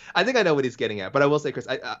wild. I think I know what he's getting at, but I will say, Chris,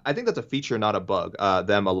 I think that's a feature, not a bug.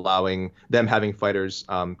 Them having fighters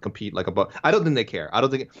compete like a bug. I don't think they care. I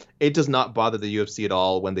don't think it does not bother the UFC at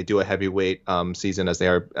all when they do a heavyweight season as they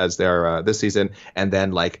are this season, and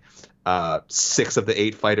then like 6 of the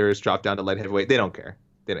 8 fighters drop down to light heavyweight. They don't care.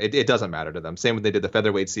 It doesn't matter to them. Same when they did the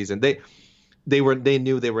featherweight season. They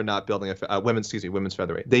knew they were not building a women's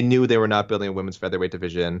featherweight. They knew they were not building a women's featherweight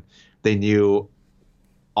division. They knew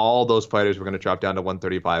all those fighters were going to drop down to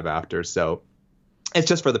 135 after. So it's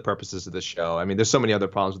just for the purposes of the show. I mean, there's so many other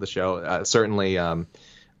problems with the show. Certainly,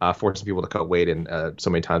 forcing people to cut weight in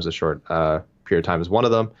so many times in a short period of time is one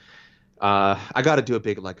of them. I got to do a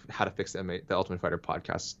big like how to fix the Ultimate Fighter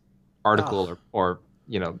podcast article or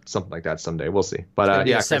something like that someday. We'll see. But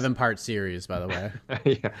yeah, a 7-part series, by the way.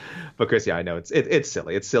 Yeah, but Chris, yeah, I know it's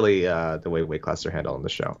silly. It's silly the way weight classes are handled on the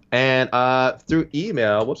show. And through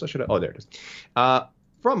email, whoops, I should have. Oh, there it is.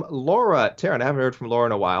 From Laura Taryn. I haven't heard from Laura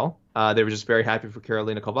in a while. They were just very happy for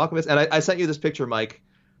Karolina Kowalkiewicz, and I sent you this picture, Mike.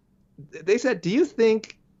 They said, "Do you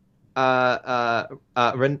think Renat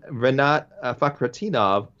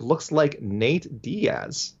Fakhratinov looks like Nate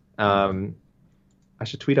Diaz?" I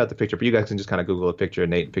should tweet out the picture, but you guys can just kind of Google a picture of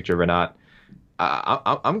Nate, picture of Renat.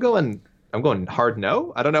 I'm going hard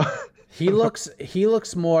no. I don't know. He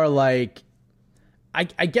looks more like, I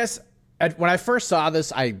guess when I first saw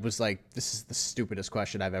this, I was like, this is the stupidest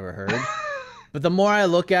question I've ever heard. But the more I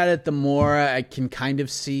look at it, the more I can kind of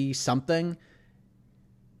see something.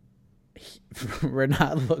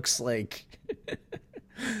 Renat looks like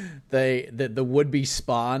the would-be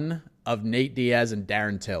spawn of Nate Diaz and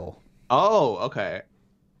Darren Till. Oh, okay.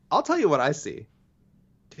 I'll tell you what I see.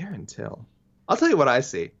 Darren Till. I'll tell you what I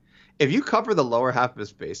see. If you cover the lower half of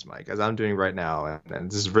his face, Mike, as I'm doing right now,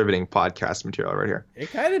 and this is riveting podcast material right here.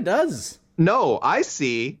 It kind of does. No, I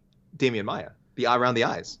see Damian Maya. Around the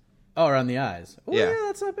eyes. Oh, around the eyes. Oh, yeah,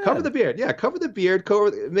 that's not bad. Cover the beard. Yeah, cover the beard.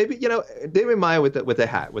 Maybe, Damian Maya with the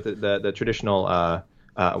hat, with the traditional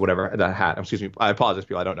whatever, the hat. Excuse me. I apologize,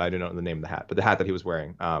 people. I don't know the name of the hat, but the hat that he was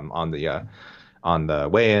wearing on the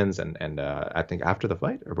weigh-ins and I think after the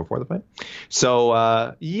fight or before the fight.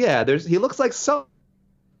 So he looks like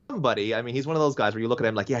somebody. I mean, he's one of those guys where you look at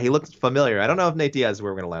him like, yeah, he looks familiar. I don't know if Nate Diaz is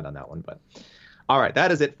where we're going to land on that one, but all right,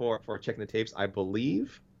 that is it for checking the tapes. I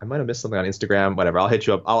believe I might have missed something on Instagram. Whatever, I'll hit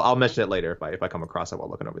you up. I'll mention it later if I come across it while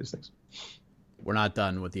looking over these things. We're not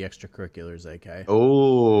done with the extracurriculars, AK.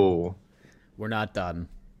 Oh, we're not done.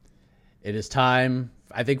 It is time.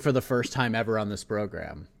 I think for the first time ever on this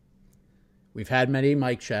program. We've had many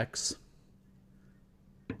mic checks.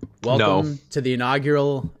 Welcome to the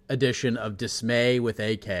inaugural edition of Dismay with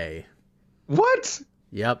AK. What?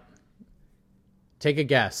 Yep. Take a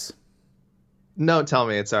guess. No, tell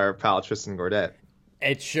me it's our pal Tristan Gordet.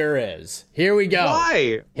 It sure is. Here we go.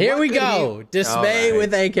 Why? Here we go. Dismay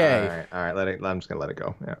with AK. All right. I'm just gonna let it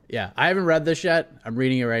go. Yeah. I haven't read this yet. I'm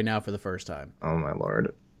reading it right now for the first time. Oh my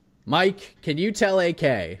lord. Mike, can you tell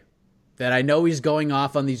AK that I know he's going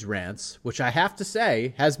off on these rants, which I have to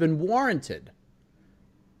say has been warranted?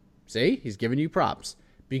 See, he's giving you props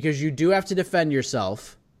because you do have to defend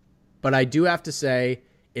yourself, but I do have to say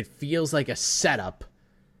it feels like a setup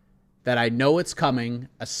that I know it's coming,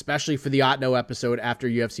 especially for the Otno episode after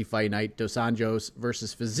UFC Fight Night, Dos Anjos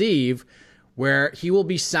versus Fiziev, where he will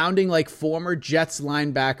be sounding like former Jets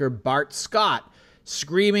linebacker Bart Scott,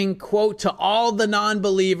 screaming, quote, to all the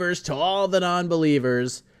non-believers,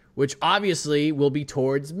 which obviously will be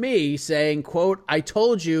towards me, saying, quote, I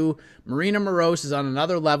told you Marina Moroz is on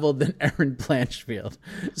another level than Erin Blanchfield.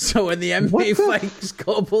 So when the MMA Fight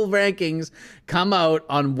Global rankings come out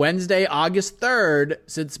on Wednesday, August 3rd,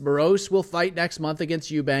 since Moroz will fight next month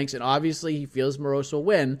against Eubanks, and obviously he feels Moroz will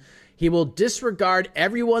win, he will disregard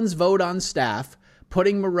everyone's vote on staff,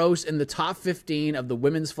 putting Moroz in the top 15 of the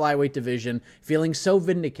women's flyweight division, feeling so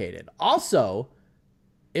vindicated. Also,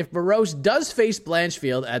 if Moroz does face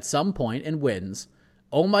Blanchfield at some point and wins,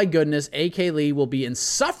 oh my goodness, AK Lee will be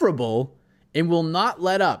insufferable and will not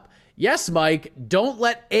let up. Yes, Mike, don't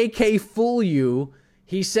let AK fool you.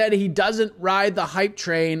 He said he doesn't ride the hype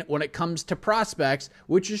train when it comes to prospects,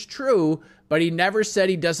 which is true, but he never said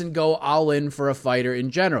he doesn't go all in for a fighter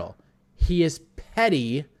in general. He is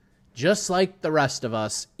petty, just like the rest of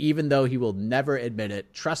us, even though he will never admit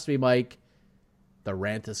it. Trust me, Mike, the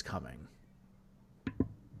rant is coming.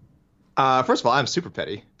 First of all, I'm super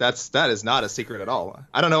petty. That is not a secret at all.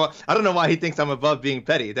 I don't know why he thinks I'm above being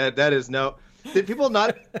petty. That is no. Did people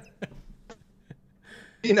not? Did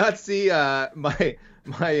you not see my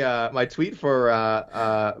tweet for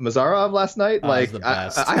Mazarov last night? Oh, like the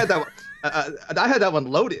best. I had that one. I had that one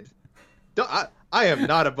loaded. I am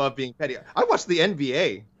not above being petty. I watched the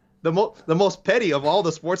NBA, the most petty of all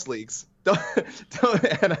the sports leagues. Don't tell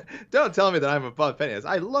me that I'm above pettiness.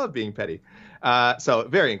 I love being petty. So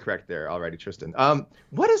very incorrect there already, Tristan.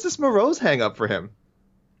 What is this Moroz hang up for him?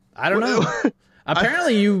 I don't know.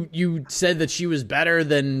 Apparently you said that she was better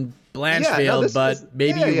than Blanchfield, but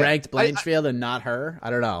maybe you ranked Blanchfield and not her.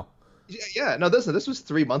 I don't know. Yeah, no, this was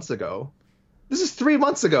 3 months ago. This is 3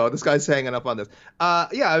 months ago. This guy's hanging up on this. I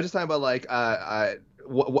was just talking about like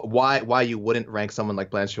why you wouldn't rank someone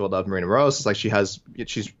like Blanchfield above Marina Moroz. It's like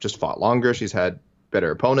she's just fought longer. She's had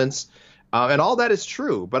better opponents, and all that is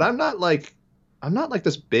true. But I'm not like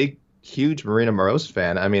this big huge Marina Moroz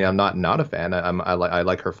fan. I mean, I'm not a fan. I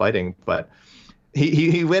like her fighting, but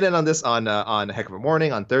he went in on this on Heck of a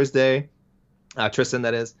Morning on Thursday, Tristan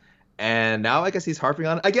that is, and now I guess he's harping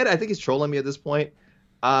on it. I get it. I think he's trolling me at this point.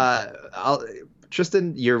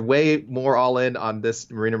 Tristan, you're way more all in on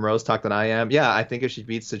this Marina Moroz talk than I am. Yeah, I think if she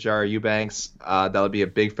beats Sijara Eubanks, that would be a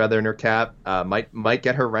big feather in her cap. Might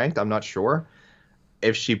get her ranked. I'm not sure.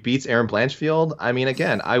 If she beats Erin Blanchfield, I mean,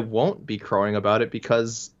 again, I won't be crowing about it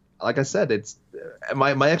because, like I said, it's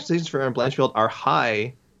my expectations for Erin Blanchfield are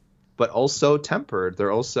high, but also tempered.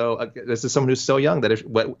 They're also this is someone who's so young that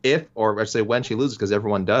if or I say when she loses, because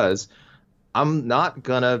everyone does, I'm not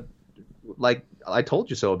gonna like. I told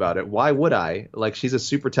you so about it. Why would I? Like, she's a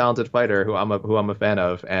super talented fighter who I'm a fan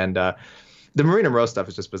of, and the Marina Moroz stuff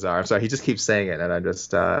is just bizarre. I'm sorry, he just keeps saying it, and I just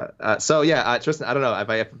Tristan, I don't know. Have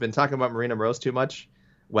I been talking about Marina Moroz too much?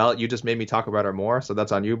 Well, you just made me talk about her more, so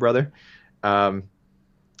that's on you, brother. I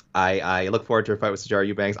look forward to her fight with Sijara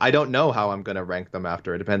Eubanks. I don't know how I'm gonna rank them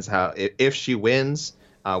after. It depends if she wins,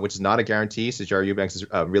 which is not a guarantee. Sijara Eubanks is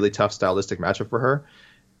a really tough stylistic matchup for her.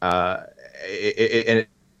 And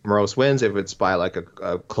Moroz wins, if it's by like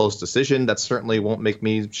a close decision, that certainly won't make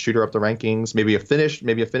me shoot her up the rankings. Maybe a finish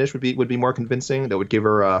would be more convincing. That would give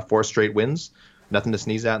her 4 straight wins. Nothing to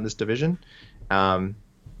sneeze at in this division.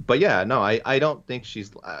 But yeah, no, I don't think she's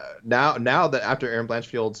now that after Erin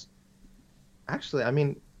Blanchfield's, actually, I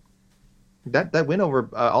mean, that win over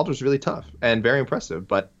Alder is really tough and very impressive,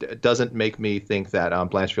 but it doesn't make me think that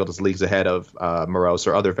Blanchfield is leagues ahead of Moroz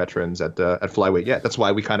or other veterans at flyweight yet. That's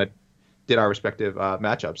why we kind of did our respective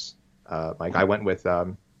matchups. Mike, I went with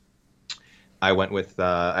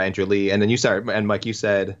Andrew Lee, and then you started, and Mike, you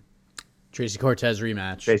said Tracy Cortez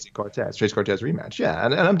rematch. Tracy Cortez rematch. Yeah,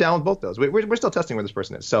 and I'm down with both those. We're still testing where this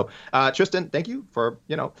person is. So Tristan, thank you for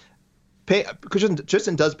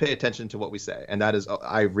Tristan does pay attention to what we say, and that is,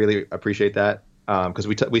 I really appreciate that, because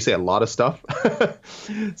we say a lot of stuff.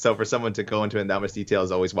 So for someone to go into it in that much detail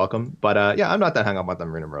is always welcome. But yeah, I'm not that hung up on the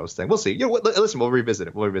Marina Moroz thing. We'll see. Listen, we'll revisit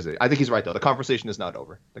it. I think he's right though. The conversation is not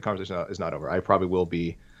over. I probably will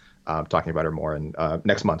be talking about her more in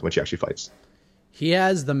next month when she actually fights. He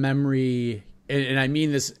has the memory, and I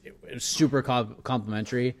mean this super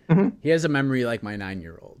complimentary. Mm-hmm. He has a memory like my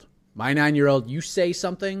 9-year-old. My 9-year-old, you say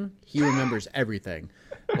something, he remembers everything.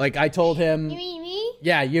 Like I told him. You mean me?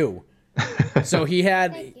 Yeah, you. So he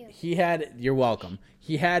had, you're welcome.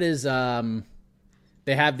 He had his,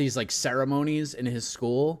 they have these like ceremonies in his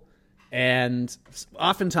school, and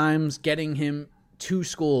oftentimes getting him to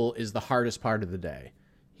school is the hardest part of the day.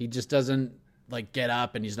 He just doesn't like get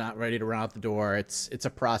up and he's not ready to run out the door. It's a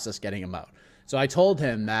process getting him out. So I told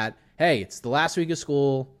him that, hey, it's the last week of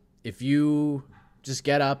school. If you just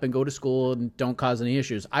get up and go to school and don't cause any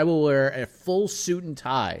issues, I will wear a full suit and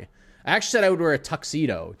tie. I actually said I would wear a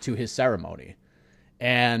tuxedo to his ceremony.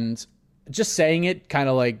 And just saying it, kind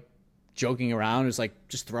of like joking around, is like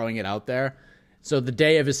just throwing it out there. So the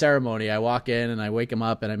day of his ceremony, I walk in and I wake him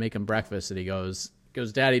up and I make him breakfast, and he goes,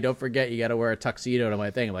 Daddy, don't forget you got to wear a tuxedo to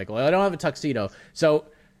my thing. I'm like, well, I don't have a tuxedo. So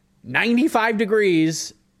 95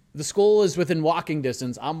 degrees, the school is within walking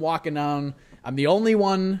distance. I'm walking down. I'm the only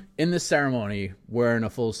one in this ceremony wearing a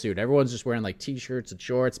full suit. Everyone's just wearing like t-shirts and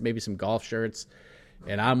shorts, maybe some golf shirts.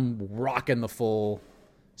 And I'm rocking the full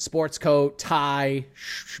sports coat, tie,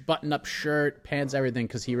 button-up shirt, pants, everything,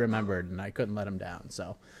 because he remembered and I couldn't let him down.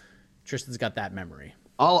 So Tristan's got that memory.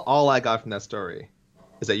 All I got from that story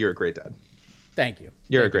is that you're a great dad. Thank you.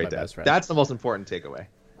 You're a great dad. That's the most important takeaway.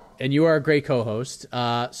 And you are a great co-host.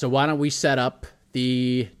 So why don't we set up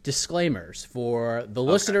the disclaimers for the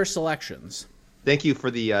listener selections? Thank you for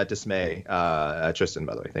the dismay, Tristan,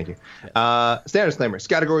 by the way. Thank you. Standard disclaimers,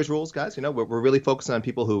 categories, rules, guys. You know, we're really focusing on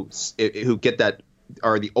people who get that,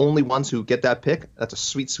 are the only ones who get that pick. That's a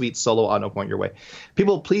sweet, sweet solo on no point your way.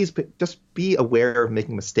 People, please just be aware of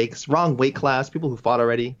making mistakes. Wrong weight class, people who fought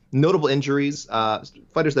already, notable injuries,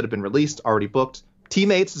 fighters that have been released, already booked.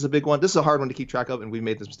 Teammates is a big one. This is a hard one to keep track of, and we've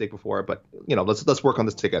made this mistake before. But let's work on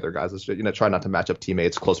this together, guys. Let's try not to match up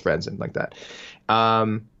teammates, close friends, and like that.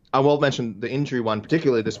 I will mention the injury one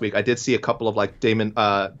particularly this week. I did see a couple of like Damon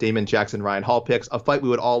Jackson, Ryan Hall picks. A fight we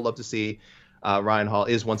would all love to see. Ryan Hall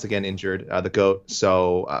is once again injured, the GOAT.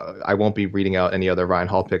 So I won't be reading out any other Ryan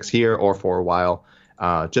Hall picks here or for a while.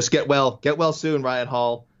 Just get well soon, Ryan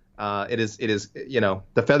Hall. It is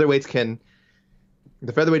the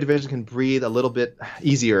featherweight division can breathe a little bit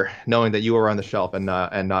easier knowing that you are on the shelf and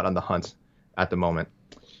not on the hunt at the moment.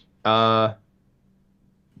 And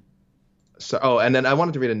then I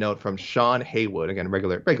wanted to read a note from Sean Haywood, again,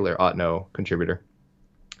 regular Otno contributor.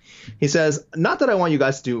 He says, not that I want you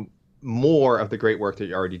guys to do more of the great work that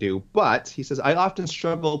you already do. But he says, I often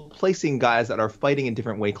struggle placing guys that are fighting in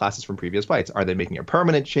different weight classes from previous fights. Are they making a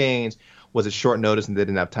permanent change? Was it short notice and they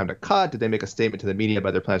didn't have time to cut? Did they make a statement to the media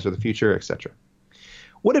about their plans for the future, etc.?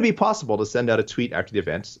 Would it be possible to send out a tweet after the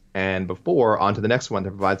event and before on to the next one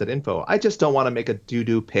that provides that info? I just don't want to make a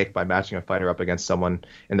doo-doo pick by matching a fighter up against someone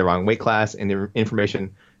in the wrong weight class, and the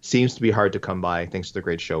information seems to be hard to come by thanks to the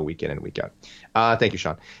great show week in and week out. Thank you,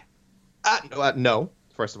 Sean. No,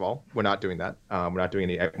 first of all, we're not doing that. We're not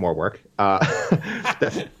doing any more work.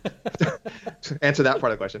 Answer that part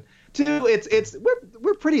of the question. Two,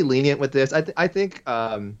 we're pretty lenient with this. I think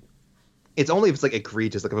it's only if it's like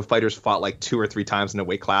egregious, like if a fighter's fought like 2 or 3 times in a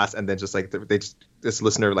weight class and then just like this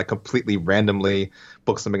listener like completely randomly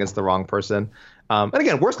books them against the wrong person. And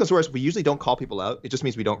again, worst comes to worst, we usually don't call people out. It just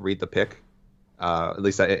means we don't read the pick, at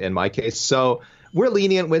least in my case. So we're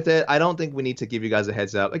lenient with it. I don't think we need to give you guys a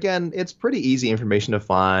heads up. Again, it's pretty easy information to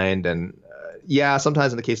find. And yeah,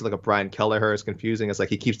 sometimes in the case of like a Brian Kelleher, it's confusing. It's like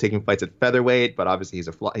he keeps taking fights at featherweight, but obviously he's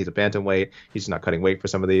a bantamweight. He's just not cutting weight for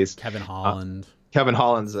some of these. Kevin Holland. Kevin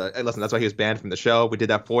Holland's listen, that's why he was banned from the show. We did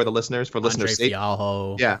that for the listeners, for listener safety.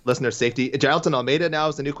 Yeah, listener safety. Jailton Almeida now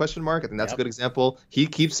is the new question mark. I think that's a good example. He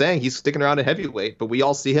keeps saying he's sticking around at heavyweight, but we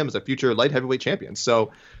all see him as a future light heavyweight champion.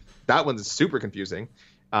 So that one's super confusing.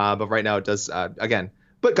 But right now it does again.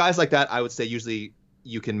 But guys like that, I would say usually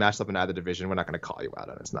you can match up in either division. We're not going to call you out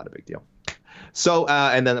on it. It's not a big deal. So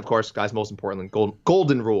and then of course, guys, most importantly,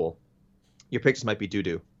 golden rule: your picks might be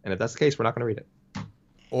doo-doo, and if that's the case, we're not going to read it.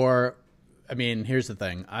 Or I mean, here's the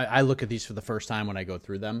thing. I look at these for the first time when I go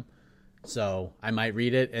through them. So I might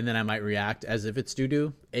read it and then I might react as if it's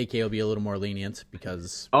doo-doo. AK will be a little more lenient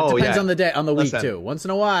because it depends on the day, on the week too. Once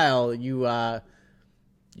in a while, you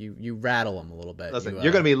rattle them a little bit. Listen,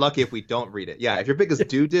 you're going to be lucky if we don't read it. Yeah, if your pick is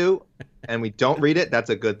doo-doo and we don't read it, that's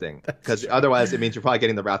a good thing. Because otherwise it means you're probably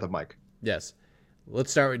getting the wrath of Mike. Yes.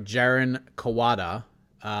 Let's start with Jaron Kawada.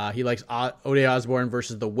 He likes Ode Osborne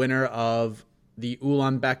versus the winner of the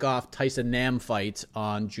Ulanbekov Tyson Nam fight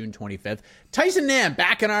on June 25th. Tyson Nam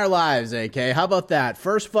back in our lives, AK. How about that?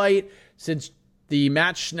 First fight since the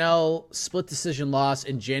Matt Schnell split decision loss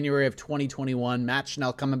in January of 2021. Matt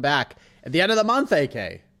Schnell coming back at the end of the month,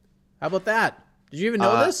 AK. How about that? Did you even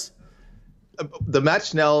know this? The Matt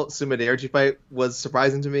Schnell Sumaderji fight was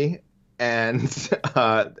surprising to me. And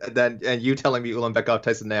then you telling me Ulanbekov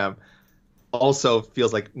Tyson Nam also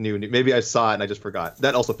feels like new. Maybe I saw it and I just forgot.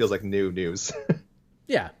 That also feels like new news.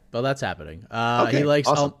 Yeah, well, that's happening. Okay,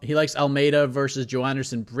 he likes Almeida versus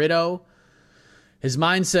Joanderson Brito. His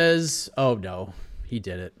mind says, oh no, he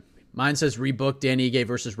did it. Mine says rebook Dan Ige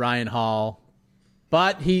versus Ryan Hall,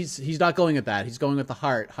 but he's not going with that. He's going with the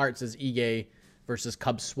heart. Heart says Ige versus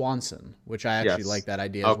Cub Swanson, which I actually like that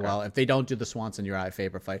idea as well. If they don't do the Swanson Uriah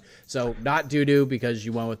Faber fight, so not doo-doo because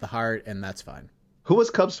you went with the heart, and that's fine. Who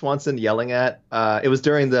was Cub Swanson yelling at? It was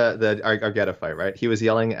during the Argetta fight, right? He was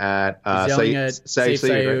yelling at Sayed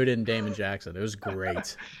Saud and Damon Jackson. It was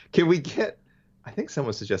great. Can we get? I think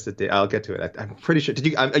someone suggested. I'll get to it. I'm pretty sure. Did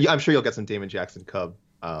you? I'm sure you'll get some Damon Jackson Cub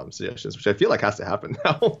suggestions, which I feel like has to happen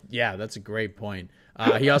now. Yeah, that's a great point.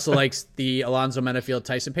 He also likes the Alonzo Menafield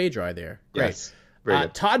Tyson Pedro there. Great. Yes.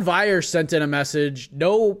 Todd Vire sent in a message.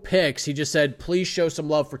 No picks. He just said, please show some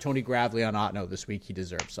love for Tony Gravely on Otno this week. He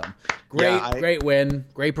deserves some. Great win.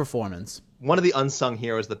 Great performance. One of the unsung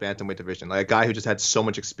heroes of the bantamweight division, like a guy who just had so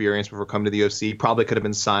much experience before coming to the UFC, probably could have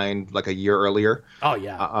been signed like a year earlier. Oh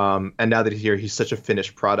yeah. And now that he's here, he's such a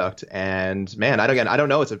finished product. And man, I don't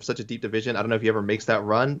know. It's such a deep division. I don't know if he ever makes that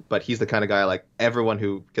run, but he's the kind of guy like everyone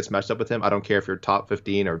who gets matched up with him. I don't care if you're top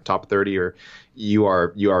 15 or top 30 or you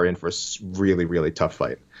are in for a really, really tough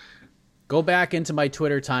fight. Go back into my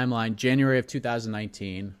Twitter timeline, January of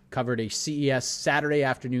 2019, covered a CES Saturday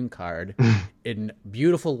afternoon card in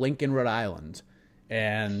beautiful Lincoln, Rhode Island.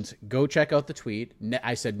 And go check out the tweet.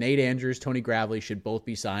 I said Nate Andrews, Tony Gravely should both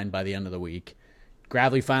be signed by the end of the week.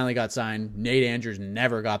 Gravely finally got signed. Nate Andrews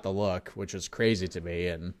never got the look, which was crazy to me.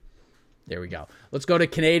 And there we go. Let's go to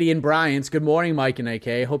Canadian Bryant's. Good morning, Mike and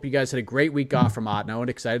AK. Hope you guys had a great week off from Otno and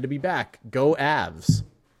excited to be back. Go Avs.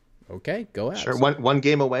 Okay, go Avs. Sure, one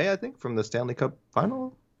game away, I think, from the Stanley Cup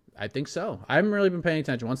final. I think so. I haven't really been paying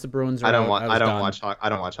attention. Once the Bruins are I don't watch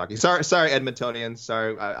hockey. Sorry, Edmontonians.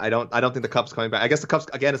 Sorry, I don't think the Cup's coming back. I guess the Cup's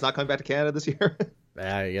again is not coming back to Canada this year.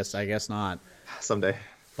 I guess not. Someday.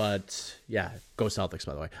 But yeah, go Celtics,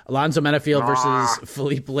 by the way. Alonzo Menafield versus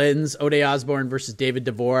Philippe Lins. Ode Osborne versus David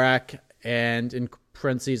Dvorak. And in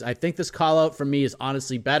parentheses, I think this call out from me is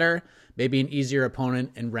honestly better. Maybe an easier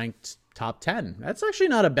opponent and ranked top 10. That's actually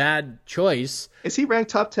not a bad choice. Is he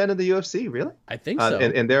ranked top 10 in the UFC, really? I think so.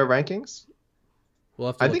 In their rankings? We'll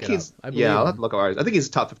have to I look think it he's up. I'll have to look at ours. I think he's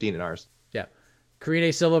top 15 in ours. Yeah.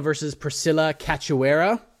 Karine Silva versus Priscila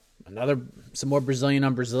Cachoeira. Some more Brazilian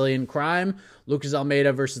on Brazilian crime. Lucas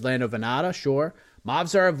Almeida versus Lando Venata, sure.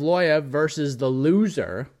 Movsar Evloev versus the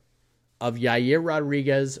loser of Yair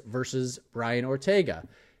Rodriguez versus Brian Ortega.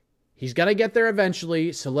 He's going to get there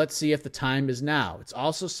eventually, so let's see if the time is now. It's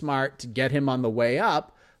also smart to get him on the way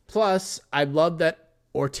up. Plus, I love that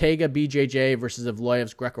Ortega BJJ versus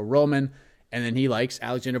Evloev's Greco-Roman, and then he likes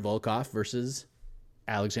Alexander Volkov versus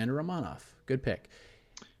Alexander Romanov. Good pick.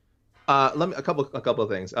 Let me a couple of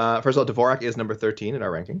things. First of all, Dvorak is number 13 in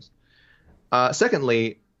our rankings.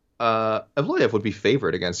 Secondly, Evloev would be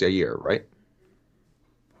favored against Yair, right?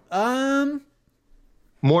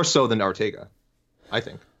 More so than Ortega, I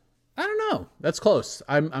think. I don't know. That's close.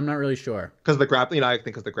 I'm not really sure. Because the grappling, I think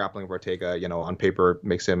because the grappling of Ortega, on paper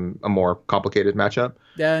makes him a more complicated matchup.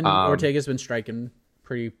 Yeah, and Ortega's been striking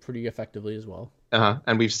pretty effectively as well.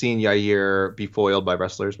 And we've seen Yair be foiled by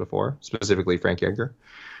wrestlers before, specifically Frank Edgar.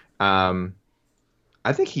 I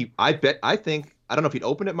think I don't know if he'd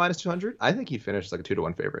open at minus 200. I think he'd finish like a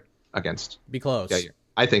 2-1 favorite against. Be close. Yair.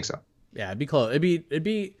 I think so. Yeah, it'd be close.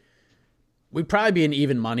 We'd probably be an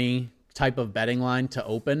even money type of betting line to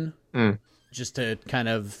open, just to kind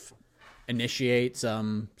of initiate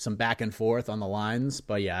some back and forth on the lines.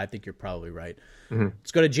 But yeah, I think you're probably right. Mm-hmm.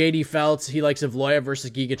 Let's go to JD Feltz. He likes Evloev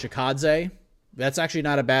versus Giga Chikadze. That's actually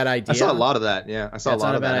not a bad idea. I saw a lot of that. Yeah, I saw a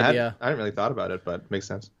lot of that. Idea. I hadn't really thought about it, but it makes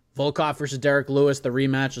sense. Volkov versus Derek Lewis, the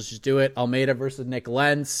rematch. Let's just do it. Almeida versus Nick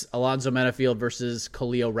Lentz. Alonzo Menafield versus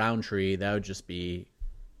Khalil Roundtree. That would just be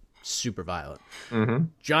super violent. Mm-hmm.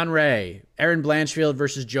 John Ray. Aaron Blanchfield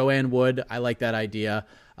versus Joanne Wood. I like that idea.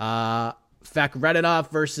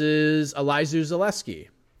 Fakhretdinov versus Elizeu Zaleski.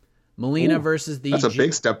 Molina versus the... That's a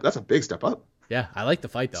big step. That's a big step up. Yeah, I like the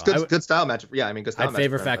fight, though. It's good style match. Yeah, I mean, good style match. I'd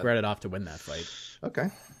favor Fakhretdinov to win that fight. Okay.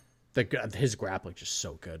 His grappling just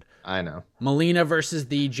so good. I know. Molina versus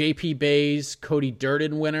the JP Bays Cody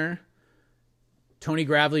Durden winner. Tony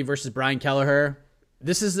Gravely versus Brian Kelleher.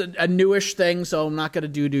 This is a newish thing, so I'm not going to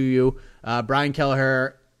do you. Brian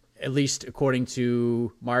Kelleher, at least according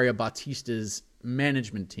to Mario Bautista's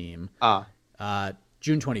management team,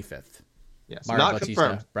 June 25th. Yes, Mario not Bautista,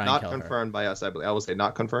 confirmed. Brian Not Kelleher. confirmed by us, I believe. I will say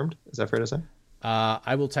not confirmed. Is that fair to say?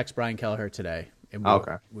 I will text Brian Kelleher today. And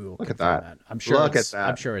okay. We will look at confirm that. I'm sure. Look at that.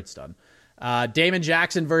 I'm sure it's done. Damon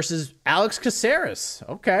Jackson versus Alex Caceres.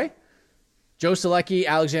 Okay. Joe Selecki,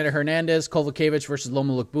 Alexander Hernandez, Kovacevic versus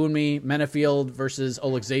Loma Lookboonmee, Menafield versus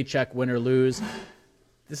Oleg Zaitchek, win or lose.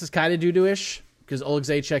 This is kind of doo-doo-ish because Oleg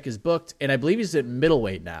Zaitchek is booked, and I believe he's at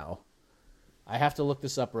middleweight now. I have to look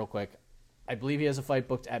this up real quick. I believe he has a fight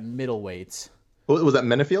booked at middleweight. Was that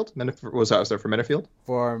Menafield? Was that for Menafield?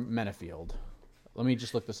 For Menafield. Let me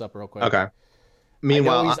just look this up real quick. Okay.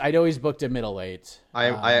 Meanwhile, I know he's booked at middleweight.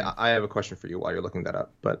 I have a question for you while you're looking that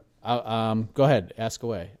up, but go ahead, ask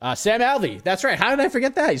away. Sam Alvey, that's right. How did I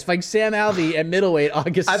forget that? He's fighting Sam Alvey at middleweight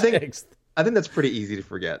August 6th. I think that's pretty easy to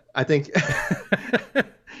forget. I think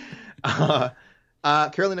Karolina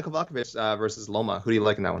Kovacevic versus Loma. Who do you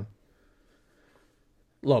like in that one?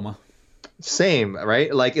 Loma. Same,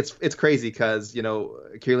 right? Like it's crazy because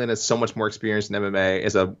Karolina has so much more experience in MMA,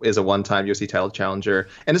 is a one-time UFC title challenger,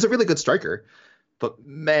 and is a really good striker. But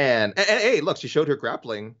man, and hey, look, she showed her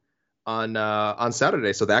grappling on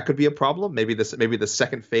Saturday, so that could be a problem. Maybe the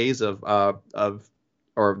second phase of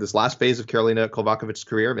this last phase of Karolina Kovacevic's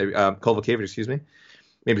career, Kovacevic, excuse me.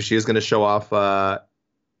 Maybe she is going to show off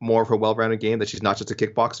more of her well-rounded game, that she's not just a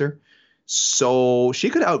kickboxer. So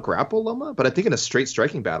she could out-grapple Loma, but I think in a straight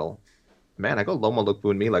striking battle, man, I go Loma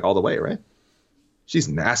Lookboonmee like all the way, right? She's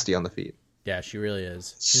nasty on the feet. Yeah, she really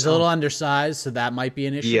is. She's a little undersized, so that might be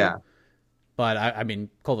an issue. Yeah. But I mean,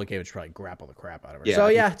 Kovacevic probably grapple the crap out of her. Yeah, so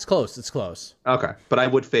yeah, it's close. It's close. Okay, but I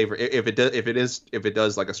would favor if it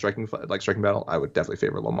does like a striking battle, I would definitely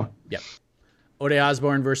favor Loma. Yep. Ode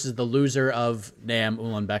Osborne versus the loser of Nam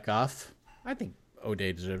Ulanbekov. I think Ode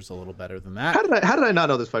deserves a little better than that. How did I not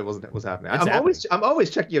know this fight was happening? I'm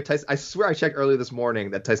always checking if Tyson. I swear I checked earlier this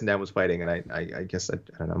morning that Tyson Nam was fighting, and I guess I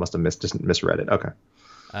don't know. I must have misread it. Okay.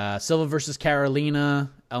 Silva versus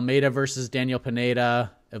Carolina, Almeida versus Daniel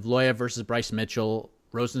Pineda, Evloev versus Bryce Mitchell,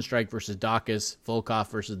 Rosenstrike versus Dawkins, Volkov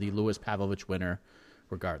versus the Louis Pavlovich winner,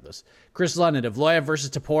 regardless. Chris London, Evloev versus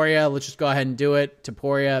Topuria. Let's just go ahead and do it.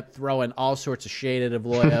 Topuria throwing all sorts of shade at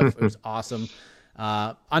Evloev. It was awesome.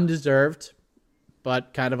 Undeserved,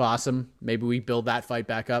 but kind of awesome. Maybe we build that fight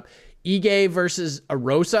back up. Ige versus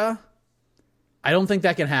Arosa. I don't think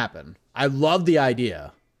that can happen. I love the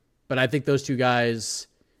idea, but I think those two guys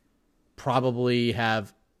probably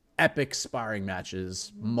have epic sparring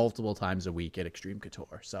matches multiple times a week at Extreme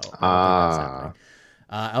Couture. So I don't think that's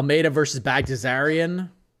Almeida versus Bagdasarian.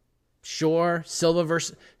 Sure.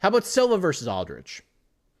 How about Silva versus Aldrich?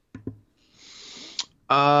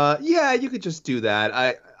 Yeah, you could just do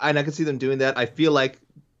that. I could see them doing that. I feel like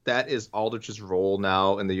that is Aldrich's role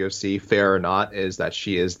now in the UFC, fair or not, is that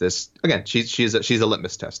she is this, again, she's a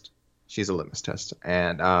litmus test. She's a litmus test.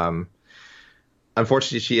 And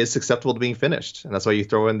unfortunately, she is susceptible to being finished. And that's why you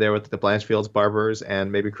throw in there with the Blanchfields, Barbers,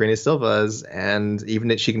 and maybe Karina Silvas. And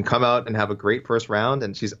even if she can come out and have a great first round,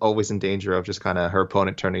 and she's always in danger of just kind of her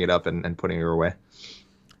opponent turning it up and putting her away.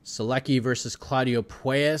 Selecki versus Claudio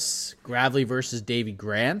Puelles. Gravely versus Davy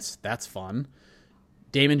Grant. That's fun.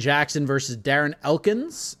 Damon Jackson versus Darren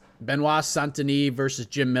Elkins. Benoit Saint-Denis versus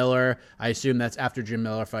Jim Miller. I assume that's after Jim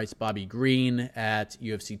Miller fights Bobby Green at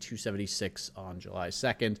UFC 276 on July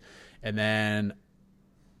 2nd. And then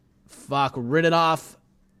Ridenoff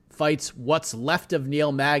fights what's left of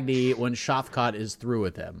Neil Magny when Shavkat is through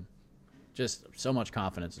with him. Just so much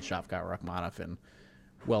confidence in Shavkat Rakhmonov, and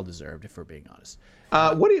well-deserved, if we're being honest.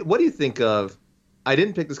 What do you think of? I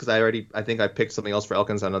didn't pick this because I think I picked something else for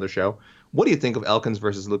Elkins on another show. What do you think of Elkins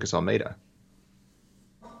versus Lucas Almeida?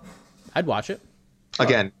 I'd watch it.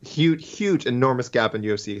 Again, huge, enormous gap in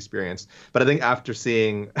UFC experience. But I think after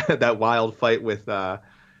seeing that wild fight with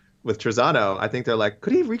Trezano, I think they're like,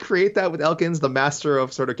 could he recreate that with Elkins, the master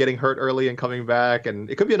of sort of getting hurt early and coming back? And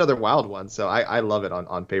it could be another wild one. So I love it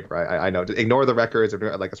on paper. I know. Ignore the records,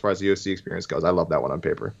 like as far as the UFC experience goes. I love that one on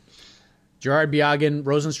paper. Gerard Biagin,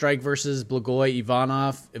 Rosenstrike versus Blagoy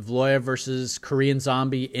Ivanov. Evloev versus Korean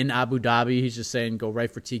Zombie in Abu Dhabi. He's just saying go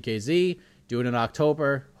right for TKZ. Do it in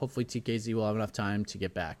October. Hopefully TKZ will have enough time to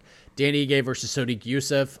get back. Danny Ige versus Sodiq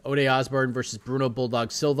Yusuff. Ode Osborne versus Bruno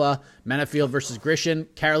Bulldog Silva. Menafield versus Grishin.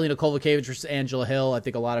 Karolina Kovacevic versus Angela Hill. I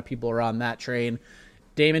think a lot of people are on that train.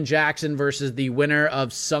 Damon Jackson versus the winner of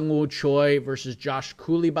Sungwoo Choi versus Josh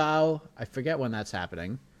Kulibao. I forget when that's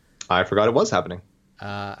happening. I forgot it was happening.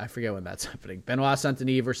 I forget when that's happening. Benoit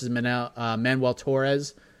Saint-Denis versus Manuel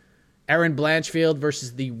Torres. Erin Blanchfield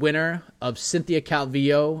versus the winner of Cynthia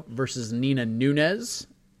Calvillo versus Nina Nunes.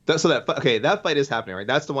 That fight is happening, right?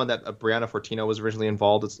 That's the one that Brianna Fortino was originally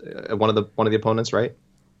involved as one of the opponents, right?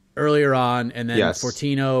 Earlier on, and then yes.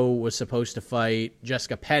 Fortino was supposed to fight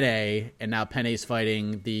Jessica Penne, and now Penne's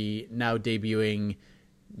fighting the now debuting,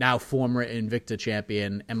 now former Invicta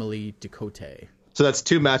champion Emily Ducote. So that's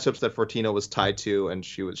two matchups that Fortino was tied to, and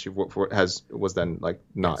she was then like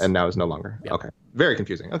not, yes. And now is no longer. Yep. Okay, very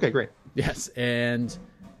confusing. Okay, great. Yes, and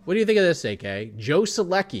what do you think of this, AK? Joe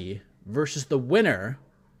Selecki versus the winner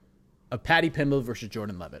of Paddy Pimblett versus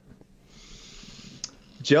Jordan Levitt.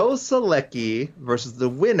 Joe Selecki versus the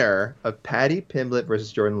winner of Paddy Pimblett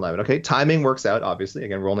versus Jordan Levitt. Okay, timing works out, obviously.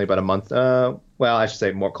 Again, we're only about a month. I should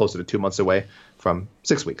say more closer to 2 months away from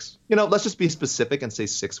 6 weeks. Let's just be specific and say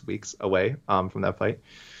 6 weeks away from that fight.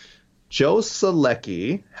 Joe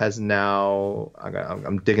Selecki has now.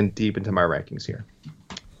 I'm digging deep into my rankings here.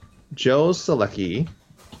 Joe Selecki,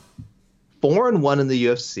 4-1 in the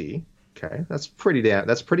UFC. Okay, that's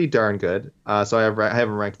pretty darn good. So I have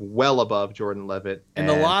him ranked well above Jordan Levitt. And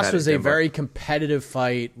the loss was a very competitive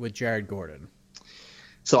fight with Jared Gordon.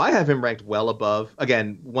 So I have him ranked well above.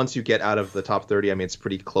 Again, once you get out of the top 30, I mean, it's a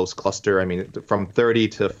pretty close cluster. I mean, from 30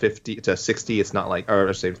 to 50 to 60, it's not like,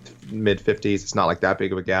 or say mid 50s, it's not like that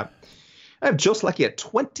big of a gap. I have Joe Selecki at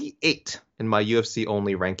 28 in my UFC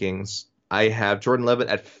only rankings. I have Jordan Levitt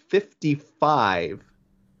at 55.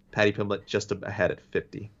 Paddy Pimblett just ahead at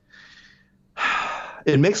 50.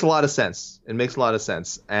 It makes a lot of sense.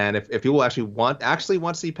 And if people actually want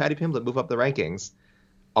to see Paddy Pimblett move up the rankings,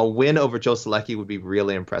 a win over Joe Selecki would be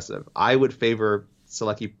really impressive. I would favor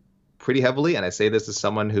Selecki pretty heavily, and I say this as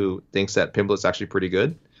someone who thinks that Pimblett's actually pretty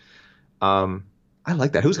good. I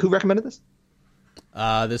like that. Who recommended this?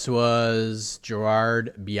 This was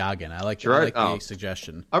Gerard Biagin. I like the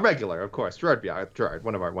suggestion. A regular, of course. Gerard Biagin. Gerard,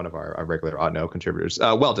 one of our regular Odd No contributors.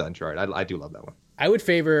 Well done, Gerard. I do love that one. I would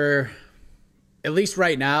favor, at least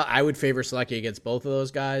right now, Selecki against both of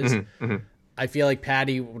those guys. Mm-hmm, mm-hmm. I feel like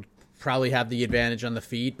Paddy would probably have the advantage on the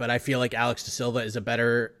feet, but I feel like Alex Da Silva is a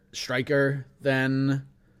better striker than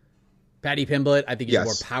Paddy Pimblett. I think he's a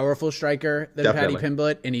more powerful striker than Definitely. Paddy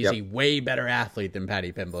Pimblett, and he's a way better athlete than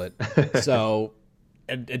Paddy Pimblett. So,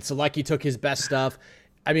 and Selecki took his best stuff.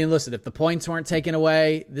 I mean, listen, if the points weren't taken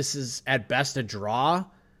away, this is at best a draw,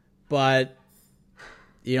 but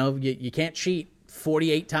you can't cheat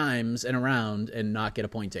 48 times in a round and not get a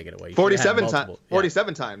point taken away. 47 times.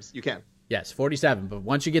 47 times you can. Yes, 47. But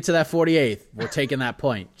once you get to that 48th, we're taking that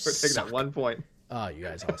point. We're taking that 1 point. Oh, you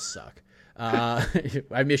guys all suck.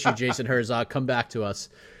 I miss you, Jason Herzog. Come back to us.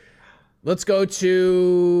 Let's go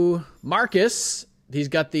to Marcus. He's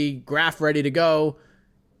got the graph ready to go.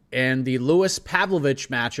 And the Lewis Pavlovich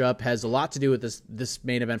matchup has a lot to do with this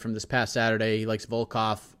main event from this past Saturday. He likes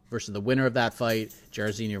Volkov versus the winner of that fight,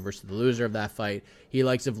 Jairzinho versus the loser of that fight. He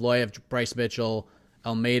likes Evloev, Bryce Mitchell,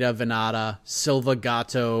 Almeida, Venata, Silva,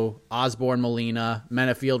 Gatto, Osborne, Molina,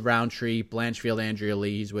 Menafield, Roundtree, Blanchfield, Andrea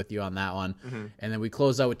Lee. He's with you on that one. Mm-hmm. And then we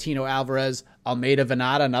close out with Tino Alvarez, Almeida,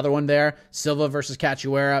 Venata, another one there. Silva versus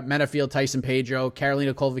Cachoeira, Menafield, Tyson Pedro,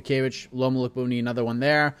 Karolina Kovacevic, Loma Lookboonmee, another one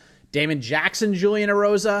there. Damon Jackson, Julian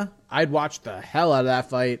Erosa. I'd watch the hell out of that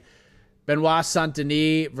fight. Benoit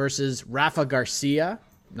Saint-Denis versus Rafa Garcia.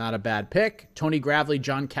 Not a bad pick. Tony Gravely,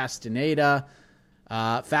 John Castaneda.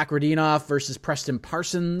 Fakhretdinov versus Preston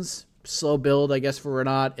Parsons. Slow build, I guess, for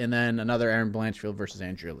Renat. And then another Aaron Blanchfield versus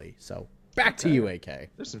Andrea Lee. So back to you,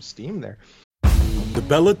 AK. There's some steam there. The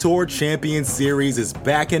Bellator Champion Series is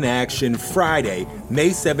back in action Friday,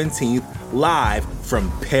 May 17th, live from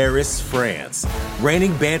Paris, France.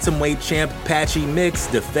 Reigning bantamweight champ Patchy Mix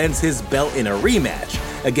defends his belt in a rematch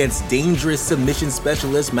against dangerous submission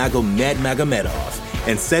specialist Magomed Magomedov.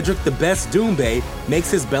 And Cedric the Best Doumbé makes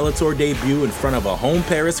his Bellator debut in front of a home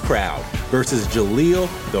Paris crowd versus Jaleel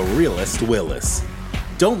the Realist Willis.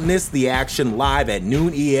 Don't miss the action live at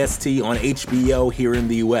noon EST on HBO here in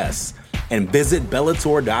the US. And visit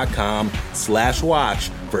Bellator.com/watch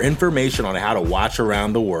for information on how to watch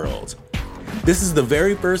around the world. This is the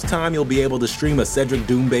very first time you'll be able to stream a Cedric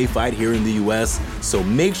Doumbé fight here in the US, so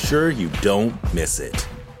make sure you don't miss it.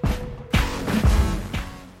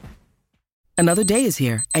 Another day is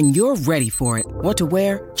here, and you're ready for it. What to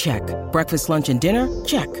wear? Check. Breakfast, lunch, and dinner?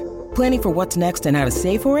 Check. Planning for what's next and how to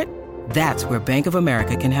save for it? That's where Bank of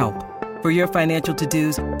America can help. For your financial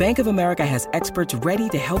to-dos, Bank of America has experts ready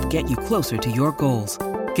to help get you closer to your goals.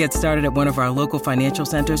 Get started at one of our local financial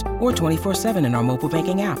centers or 24/7 in our mobile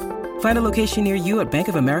banking app. Find a location near you at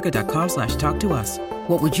bankofamerica.com/talktous.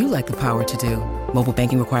 What would you like the power to do? Mobile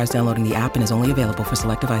banking requires downloading the app and is only available for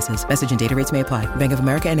select devices. Message and data rates may apply. Bank of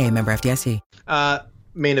America NA, member FDIC.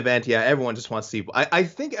 Main event, yeah, everyone just wants to see. I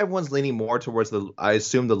think everyone's leaning more towards the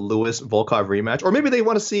Lewis Volkov rematch, or maybe they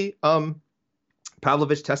want to see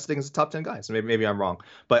Pavlovich testing as a top 10 guy. So maybe I'm wrong,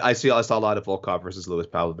 but I saw a lot of Volkov versus Lewis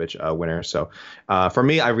Pavlovich winner. So for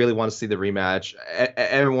me, I really want to see the rematch.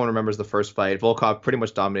 Everyone remembers the first fight. Volkov pretty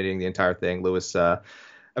much dominating the entire thing. Lewis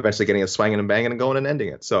eventually getting it swinging and banging and going and ending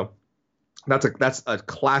it. So that's a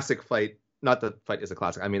classic fight. Not the fight is a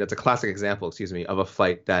classic. I mean, it's a classic example, of a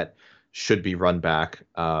fight that should be run back.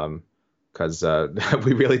 Because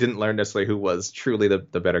we really didn't learn necessarily who was truly the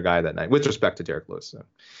better guy that night, with respect to Derek Lewis. So.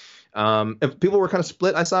 If people were kind of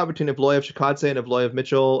split, I saw between Evloev Chikadze and Evloev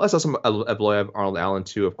Mitchell. I saw some Evloev Arnold Allen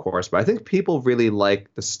too, of course, but I think people really like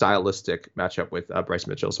the stylistic matchup with Bryce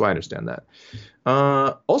Mitchell, so I understand that.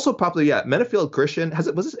 Also, probably Menafield Grishin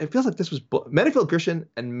it feels like this was Menafield Grishin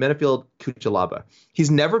and Menafield Kuchalaba. He's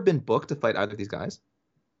never been booked to fight either of these guys.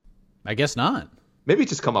 I guess not. Maybe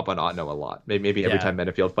it's just come up on Otno a lot. Maybe every time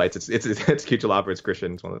Menafield fights, it's Kuchalaba, it's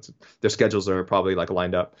Grishin. Their schedules are probably like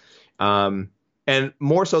lined up. And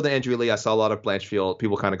more so than Andrea Lee, I saw a lot of Blanchfield,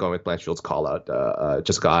 people kind of going with Blanchfield's call out.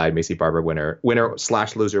 Jessica Eye, Macy Barber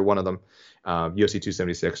winner/loser, one of them. UFC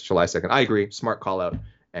 276, July 2nd. I agree. Smart call out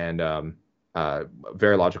and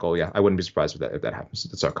very logical. Yeah, I wouldn't be surprised if that happens.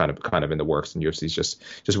 It's kind of in the works, and UFC's just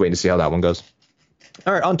waiting to see how that one goes.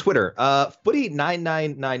 All right, on Twitter,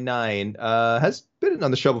 Footy9999 has been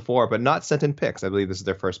on the show before, but not sent in picks. I believe this is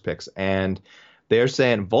their first picks. And they're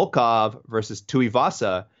saying Volkov versus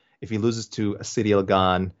Tuivasa if he loses to Ciryl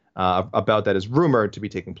Gane, a bout that is rumored to be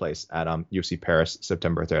taking place at UFC Paris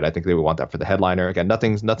September 3rd. I think they would want that for the headliner. Again,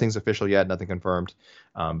 nothing's official yet, nothing confirmed,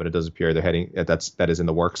 but it does appear they're heading. That is in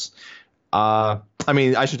the works. I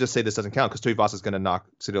mean, I should just say this doesn't count because Tuivasa is going to knock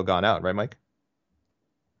Ciryl Gane out, right, Mike?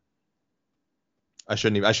 I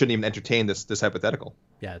shouldn't even entertain this hypothetical.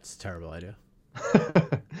 Yeah, it's a terrible idea.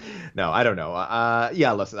 No, I don't know.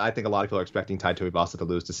 Listen, I think a lot of people are expecting Tai Tuivasa to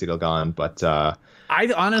lose to Ciryl Gane, but I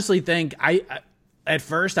honestly think at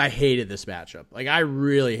first I hated this matchup. Like, I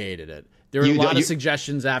really hated it. There were a lot of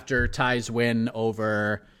suggestions after Ty's win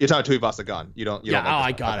over. You're talking Tuivasa Gane. You don't. Yeah.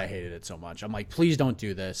 I hated it so much. I'm like, please don't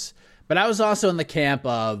do this. But I was also in the camp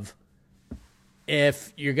of,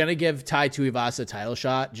 if you're going to give Tai Tuivasa a title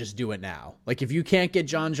shot, just do it now. Like, if you can't get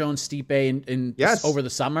John Jones Stipe over the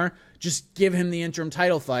summer, just give him the interim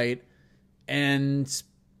title fight and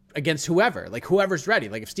against whoever's ready.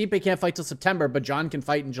 Like, if Stipe can't fight till September, but John can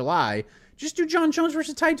fight in July, just do John Jones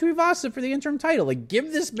versus Tai Tuivasa for the interim title. Like,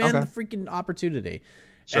 give this man the freaking opportunity.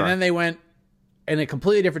 Sure. And then they went in a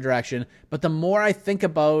completely different direction. But the more I think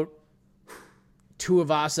about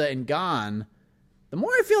Tuivasa and Gane, the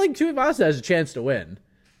more I feel like Tuivasa has a chance to win.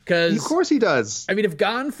 Because of course he does. I mean, if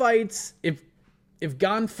Gane fights, if if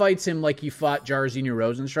Gane fights him like he fought Jairzinho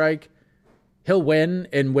Rozenstruik, he'll win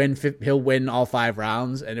he'll win all 5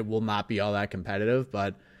 rounds, and it will not be all that competitive.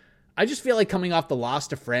 But I just feel like coming off the loss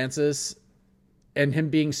to Francis and him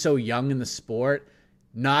being so young in the sport,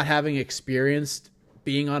 not having experienced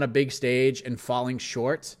being on a big stage and falling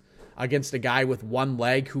short against a guy with one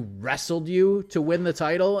leg who wrestled you to win the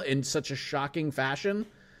title in such a shocking fashion,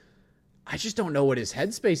 I just don't know what his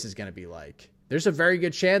headspace is going to be like. There's a very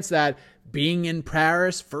good chance that being in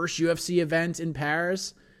Paris, first UFC event in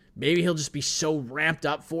Paris, maybe he'll just be so ramped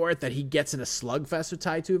up for it that he gets in a slugfest with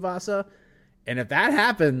Tai Tuivasa. And if that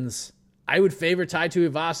happens, I would favor Tai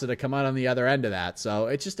Tuivasa to come out on the other end of that. So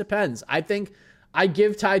it just depends. I think I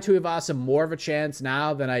give Tai Tuivasa more of a chance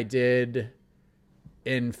now than I did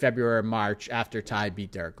in February or March after Tai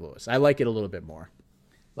beat Derek Lewis. I like it a little bit more.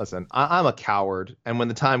 Listen, I'm a coward, and when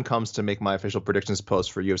the time comes to make my official predictions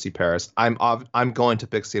post for UFC Paris, I'm going to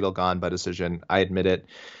pick Ciryl Gane by decision. I admit it.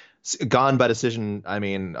 Gane by decision. I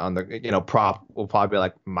mean, on the prop will probably be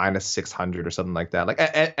like -600 or something like that. Like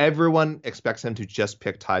everyone expects him to just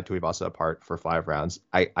pick Tai Tuivasa apart for 5 rounds.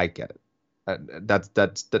 I get it. That's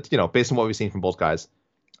based on what we've seen from both guys,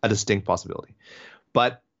 a distinct possibility.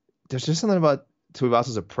 But there's just something about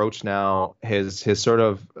Tuivasa's approach now, his sort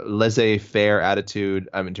of laissez-faire attitude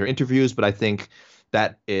to interviews, but I think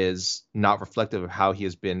that is not reflective of how he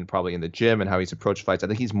has been probably in the gym and how he's approached fights. I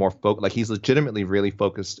think he's more he's legitimately really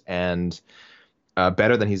focused and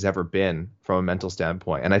better than he's ever been from a mental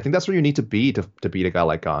standpoint. And I think that's where you need to be to beat a guy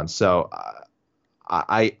like Gane. So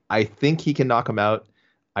I think he can knock him out.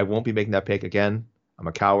 I won't be making that pick again. I'm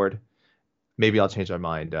a coward. Maybe I'll change my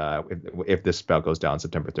mind if this bout goes down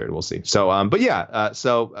September 3rd. We'll see. So,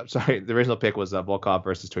 sorry. The original pick was Volkov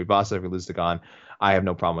versus Tuivasa. If we lose to Gane, I have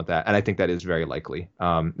no problem with that, and I think that is very likely.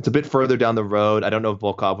 It's a bit further down the road. I don't know if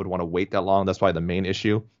Volkov would want to wait that long. That's probably the main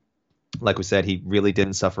issue. Like we said, he really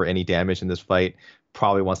didn't suffer any damage in this fight.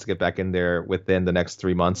 Probably wants to get back in there within the next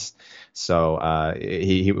 3 months. So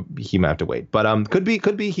he might have to wait. But could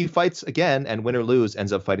be he fights again and win or lose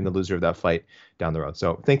ends up fighting the loser of that fight down the road.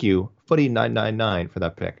 So thank you, Footy999, for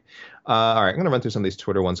that pick. All right, I'm going to run through some of these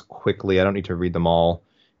Twitter ones quickly. I don't need to read them all.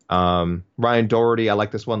 Ryan Doherty, I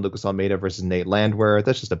like this one. Lucas Almeida versus Nate Landwehr.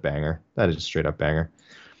 That's just a banger. That is a straight up banger.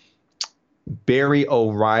 Barry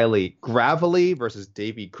O'Reilly, Gravely versus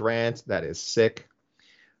Davey Grant. That is sick.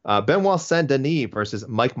 Benoit Saint-Denis versus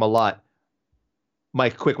Mike Malott.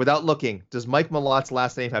 Mike, quick, without looking, does Mike Malott's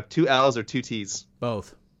last name have 2 L's or 2 T's?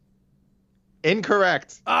 Both.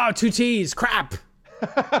 Incorrect. Oh, 2 T's. Crap.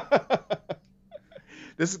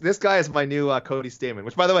 This guy is my new Cody Stamann,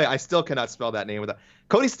 which, by the way, I still cannot spell that name without.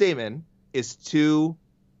 Cody Stamann is 2.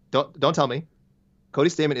 Don't tell me. Cody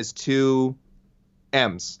Stamann is 2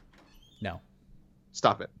 M's. No.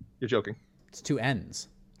 Stop it. You're joking. It's 2 N's.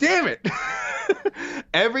 Damn it.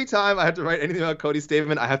 Every time I have to write anything about Cody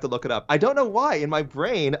Stamann, I have to look it up. I don't know why. In my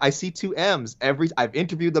brain, I see 2 M's. I've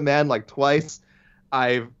interviewed the man like twice.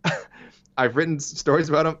 I've written stories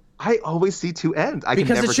about him. I always see 2 N's.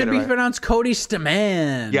 Because it should be pronounced Cody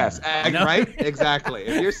Stamann. Yes, right? Exactly.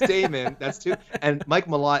 If you're Stamann, that's 2. And Mike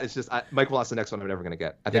Malott is just Mike Malott's the next one I'm never going to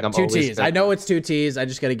get. I think I'm 2 always T's. I know it's 2 T's. I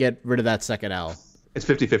just got to get rid of that second L. It's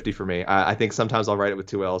 50-50 for me. I think sometimes I'll write it with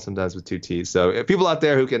 2 L's, sometimes with 2 T's. So if people out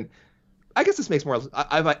there who can, I guess this makes more.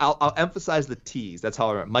 I'll emphasize the T's. That's how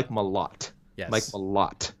I remember. Mike Malott. Yes. Mike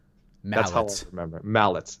Malott. Mallet. That's how I remember.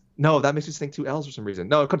 Mallet. No, that makes me think 2 L's for some reason.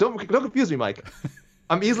 No, don't confuse me, Mike.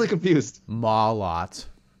 I'm easily confused. Malott.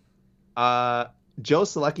 Joe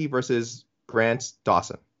Selecki versus Grant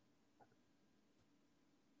Dawson.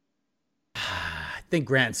 I think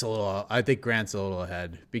Grant's a little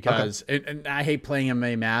ahead because, okay. and I hate playing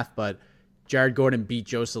MMA math, but Jared Gordon beat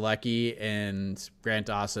Joe Selecki and Grant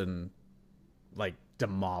Dawson like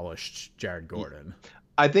demolished Jared Gordon.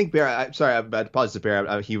 I think Bear. I apologize to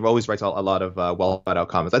Bear. He always writes a lot of well thought out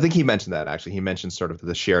comments. I think he mentioned that actually. He mentioned sort of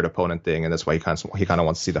the shared opponent thing, and that's why he kind of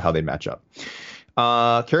wants to see how they match up.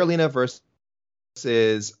 Carolina versus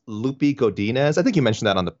Lupi Godinez. I think you mentioned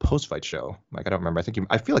that on the post-fight show. Like, I don't remember.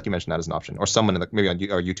 I feel like you mentioned that as an option, or someone maybe on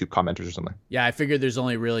our YouTube commenters or something. Yeah, I figured there's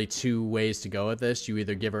only really 2 ways to go with this. You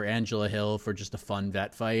either give her Angela Hill for just a fun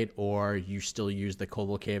vet fight, or you still use the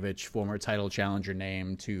Kovalevich former title challenger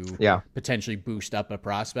name to potentially boost up a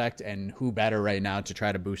prospect. And who better right now to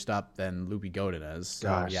try to boost up than Lupi Godinez?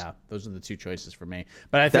 So yeah, those are the 2 choices for me.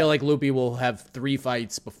 But I feel like Lupi will have 3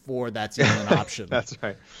 fights before that's even an option. That's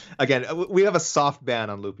right. Again, we have a soft ban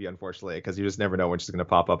on Lupi, unfortunately, because you just never know when she's going to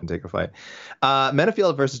pop up and take a fight.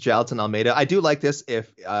 Menifield versus Jailton Almeida. I do like this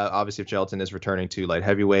if obviously if Jailton is returning to light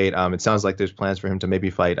heavyweight. It sounds like there's plans for him to maybe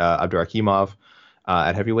fight Abdurakhimov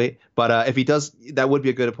at heavyweight. But if he does, that would be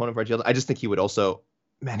a good opponent for Jailton. I just think he would also,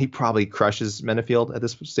 man, he probably crushes Menefield at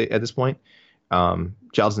this point.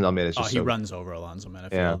 Jailton Almeida is just he runs over Alonzo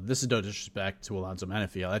Menefield. Yeah. This is no disrespect to Alonzo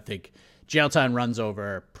Menefield. I think Jailton runs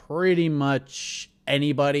over pretty much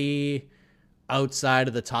anybody outside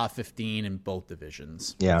of the top 15 in both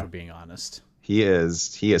divisions. Yeah, for being honest, he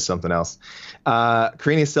is something else.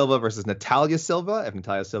 Karine Silva versus Natalia Silva. If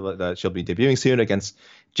Natalia Silva, she'll be debuting soon against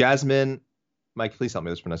Jasmine. Mike, please help me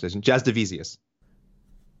with this pronunciation. Jasudavicius.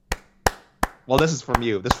 Well, this is from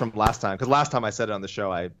you. This is from last time, because last time I said it on the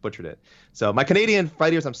show, I butchered it. So my Canadian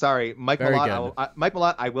fighters, I'm sorry. Mike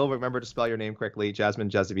Malott, I will remember to spell your name correctly. Jasmine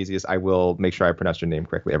Jasudavicius, I will make sure I pronounce your name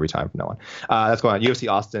correctly every time from now on. That's going on. UFC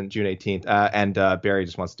Austin, June 18th. And Barry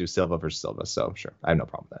just wants to do Silva versus Silva. So sure, I have no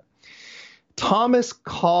problem with that. Thomas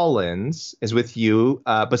Collins is with you,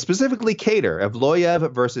 but specifically Kattar.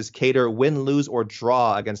 Evloev versus Kattar, win, lose, or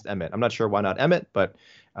draw against Emmett. I'm not sure why not Emmett, but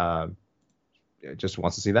just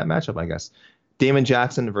wants to see that matchup, I guess. Damon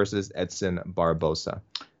Jackson versus Edson Barbosa.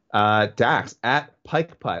 Dax at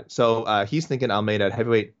Pike Putt. So he's thinking Almeida at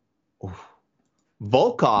heavyweight. Oof.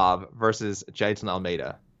 Volkov versus Jailton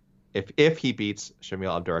Almeida. If he beats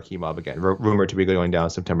Shamil Abdurakhimov again, rumored to be going down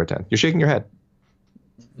September 10th. You're shaking your head.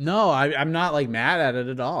 No, I'm not like mad at it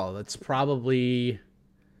at all. That's probably.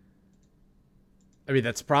 I mean,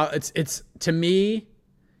 it's to me.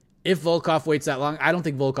 If Volkov waits that long, I don't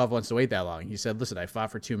think Volkov wants to wait that long. He said, listen, I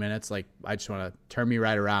fought for 2 minutes. Like, I just want to turn me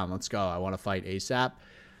right around. Let's go. I want to fight ASAP.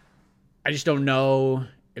 I just don't know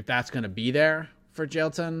if that's going to be there for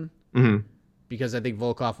Jailton because I think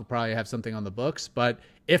Volkov will probably have something on the books. But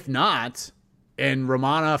if not, and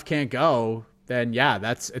Romanov can't go, then yeah,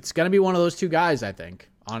 it's going to be one of those two guys, I think,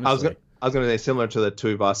 honestly. I was going to say similar to the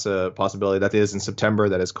Tuivasa possibility that is in September.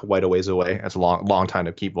 That is quite a ways away. That's a long time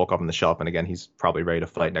to keep Volkov on the shelf. And again, he's probably ready to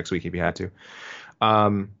fight next week if he had to.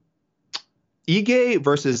 Ige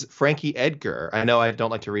versus Frankie Edgar. I know I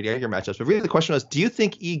don't like to read Edgar matchups, but really the question was, do you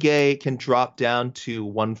think Ige can drop down to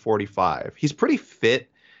 145? He's pretty fit.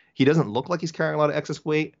 He doesn't look like he's carrying a lot of excess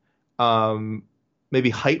weight.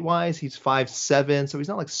 Maybe height-wise, he's 5'7", so he's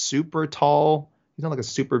not like super tall. He's not like a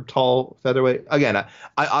super tall featherweight. Again, I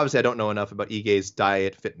obviously I don't know enough about Ige's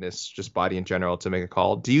diet, fitness, just body in general to make a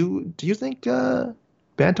call. Do you think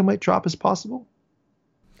bantamweight drop is possible?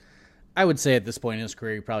 I would say at this point in his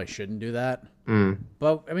career, he probably shouldn't do that.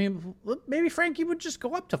 But I mean, maybe Frankie would just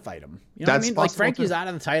go up to fight him. You know what I mean? Like Frankie's out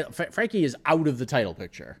of the title. Frankie is out of the title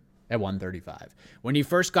picture at 135. When he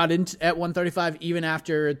first got in at 135, even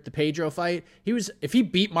after the Pedro fight, if he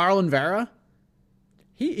beat Marlon Vera,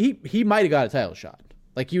 he might have got a title shot.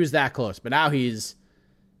 Like he was that close. But now he's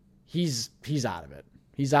out of it.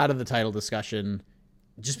 He's out of the title discussion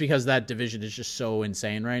just because that division is just so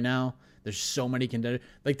insane right now. There's so many contenders.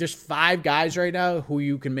 Like there's 5 guys right now who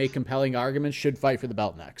you can make compelling arguments should fight for the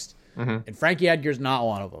belt next. And Frankie Edgar's not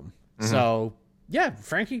one of them. So yeah,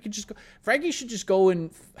 Frankie should just go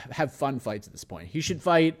and have fun fights at this point. He should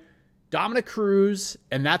fight Dominic Cruz,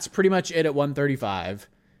 and that's pretty much it at 135,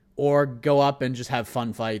 or go up and just have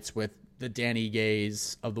fun fights with the Danny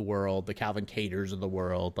Gays of the world, the Calvin Catters of the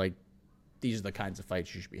world. Like these are the kinds of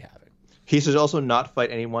fights you should be having. He should also not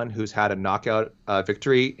fight anyone who's had a knockout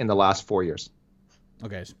victory in the last 4 years.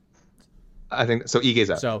 Okay. I think so.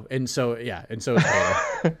 Ige's out. So is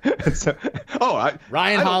Taylor.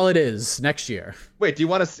 Ryan Hall it is next year. Wait, do you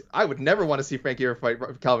want to? I would never want to see Frankie ever fight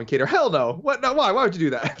Calvin Kattar. Hell no. What? No, why? Why would you do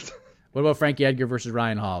that? What about Frankie Edgar versus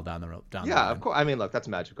Ryan Hall down the road? Yeah, of course. I mean, look, that's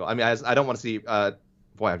magical. I mean, I don't want to see.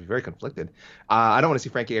 Boy, I'd be very conflicted. I don't want to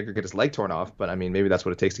see Frankie Edgar get his leg torn off, but I mean, maybe that's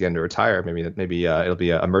what it takes to get him to retire. Maybe it'll be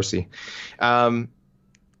a mercy.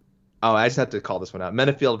 I just have to call this one out.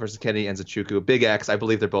 Menefield versus Kennedy Nzechukwu. Big X. I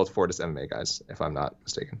believe they're both Fortis MMA guys, if I'm not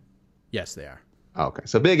mistaken. Yes, they are. Okay,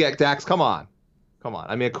 so Big X, Dax, come on.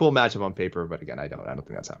 I mean, a cool matchup on paper, but again, I don't think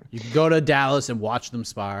that's happening. You can go to Dallas and watch them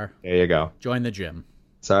spar. There you go. Join the gym.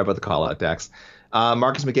 Sorry about the call out, Dax.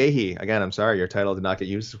 Marcus McGahee. Again, I'm sorry your title did not get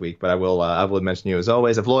used this week, but I will mention you as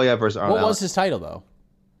always. Evloev versus Arnold. What was his title though?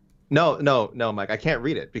 No, Mike. I can't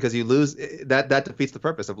read it because you lose. That defeats the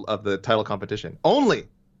purpose of the title competition. Only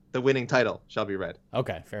the winning title shall be read.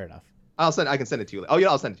 Okay, fair enough. I can send it to you. Oh yeah,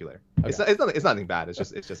 I'll send it to you later. Okay. It's nothing bad. It's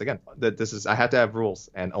just again I have to have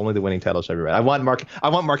rules, and only the winning title shall be read. I want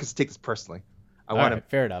Marcus to take this personally. I want him.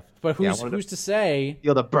 Fair enough. But who's to say?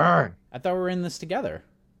 Feel the burn. I thought we were in this together.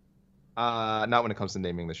 Not when it comes to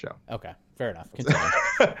naming the show. Okay, fair enough.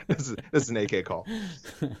 This is an AK call.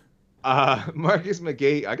 Marcus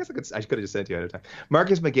McGahee. I guess I could have just sent you ahead of time.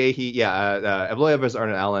 Marcus McGahee. Yeah. Evloev versus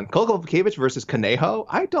Arnold Allen. Kolokovic versus Conejo.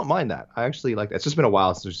 I don't mind that. I actually like that. It's just been a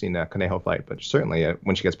while since we've seen a Conejo fight, but certainly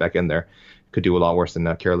when she gets back in there, could do a lot worse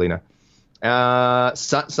than Carolina.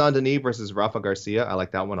 Saint Denis versus Rafa Garcia. I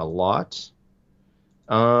like that one a lot.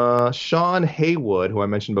 Sean Haywood, who I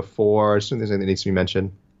mentioned before. I just think there's anything that needs to be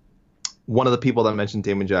mentioned. One of the people that mentioned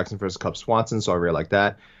Damon Jackson versus Cub Swanson, so I really like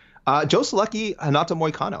that. Joe Selecki, Hanato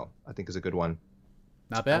Moicano, I think is a good one.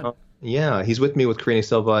 Not bad. Yeah, he's with me with Karine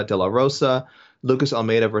Silva, De La Rosa, Lucas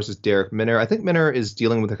Almeida versus Derek Minner. I think Minner is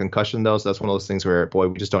dealing with a concussion, though, so that's one of those things where, boy,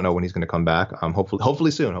 we just don't know when he's going to come back.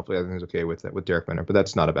 Hopefully soon. Hopefully everything's okay with Derek Minner, but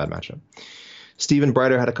that's not a bad matchup. Steven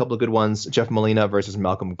Brighter had a couple of good ones. Jeff Molina versus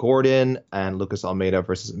Malcolm Gordon, and Lucas Almeida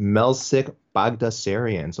versus Melsik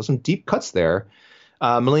Bagdasarian. So some deep cuts there.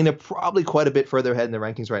 Molina probably quite a bit further ahead in the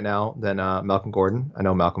rankings right now than Malcolm Gordon. I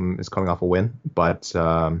know Malcolm is coming off a win, but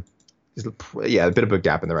a bit of a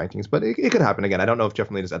gap in the rankings. But it could happen again. I don't know if Jeff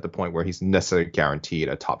Molina is at the point where he's necessarily guaranteed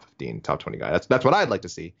a top 15, top 20 guy. That's what I'd like to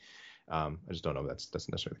see. I just don't know if that's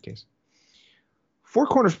necessarily the case. Four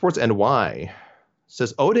Corner Sports NY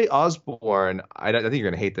says Ode Osborne. I think you're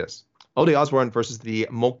going to hate this. Ode Osborne versus the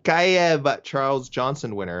Mokaev Charles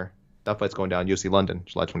Johnson winner. That fight's going down UFC London,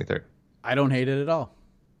 July 23rd. I don't hate it at all.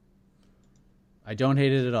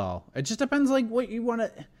 It just depends, like, what you want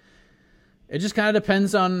to. It just kind of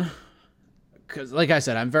depends on, because, like I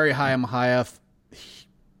said, I'm very high on Makhachev.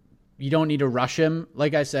 You don't need to rush him,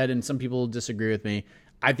 like I said, and some people disagree with me.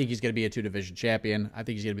 I think he's going to be a 2-division champion. I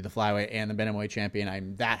think he's going to be the flyweight and the bantamweight champion.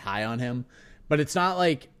 I'm that high on him, but it's not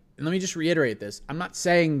like. And let me just reiterate this: I'm not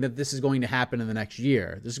saying that this is going to happen in the next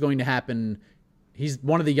year. This is going to happen. He's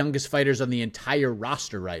one of the youngest fighters on the entire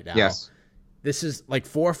roster right now. Yes. This is like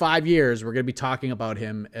 4 or 5 years. We're going to be talking about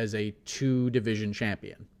him as a 2-division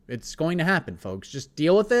champion. It's going to happen, folks. Just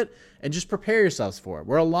deal with it and just prepare yourselves for it.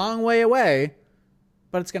 We're a long way away,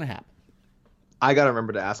 but it's going to happen. I got to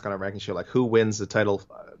remember to ask on our ranking show, like, who wins the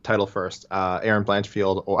title first? Aaron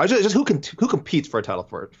Blanchfield, or just who competes for a title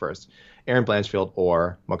first? Aaron Blanchfield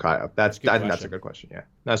or Mokaev? I think that's a good question. Yeah,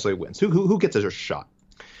 not necessarily wins. Who gets a shot?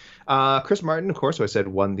 Chris Martin, of course, who I said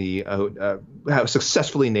won the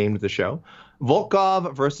successfully named the show.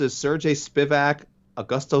 Volkov versus Sergey Spivak,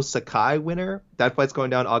 Augusto Sakai winner. That fight's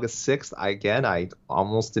going down August 6th. I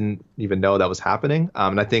almost didn't even know that was happening.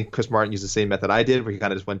 And I think Chris Martin used the same method I did, where he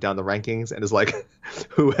kind of just went down the rankings and is like,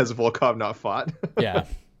 who has Volkov not fought? Yeah.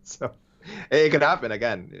 So it could happen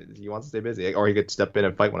again. He wants to stay busy, or he could step in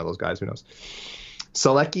and fight one of those guys. Who knows?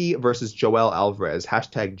 Selecki versus Joel Alvarez.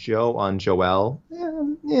 Hashtag Joe on Joel.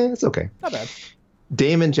 Yeah, it's okay. Not bad.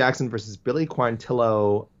 Damon Jackson versus Billy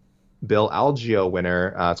Quarantillo. Bill Algeo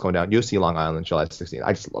winner. It's going down UFC Long Island, July 16th.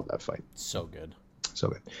 I just love that fight. So good.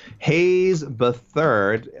 Hayes the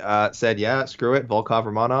third said, yeah, screw it. Volkov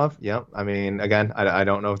Romanov. Yeah, I mean, again, I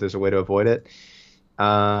don't know if there's a way to avoid it.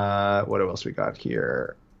 What else we got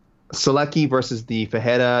here? Selecki versus the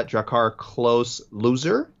Fajeda Drakkar Close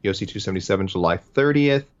loser. UFC 277, July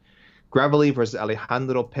 30th. Gravely versus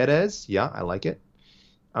Alejandro Perez. Yeah, I like it.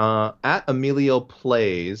 At Emilio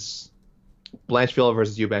Plays. Blanchfield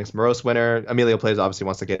versus Eubanks Moros winner. Emilio Plays obviously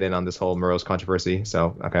wants to get in on this whole Moros controversy,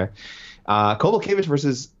 so okay. Kovalkiewicz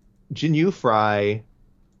versus Jinyu Fry.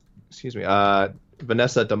 Excuse me.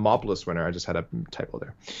 Vanessa Demopoulos winner. I just had a typo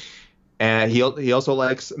there. And he also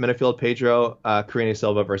likes Minifield Pedro, Karine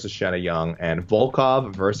Silva versus Shanna Young, and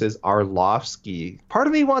Volkov versus Arlovsky. Part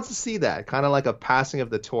of me wants to see that, kind of like a passing of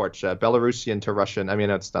the torch, Belarusian to Russian. I mean,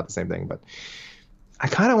 it's not the same thing, but I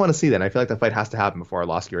kind of want to see that. I feel like the fight has to happen before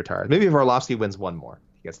Arlovsky retires. Maybe if Arlovsky wins one more,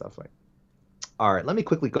 he gets that fight. All right, let me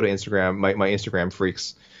quickly go to Instagram. My Instagram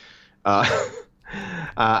freaks. I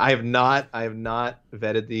have not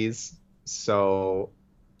vetted these, so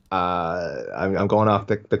I'm going off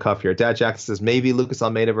the cuff here. Dad Jackson says maybe Lucas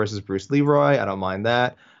Almeida versus Bruce Leroy. I don't mind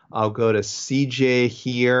that. I'll go to CJ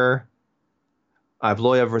here. I have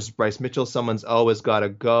Loya versus Bryce Mitchell. Someone's always got to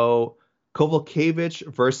go. Kovalkiewicz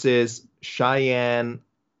versus Cheyenne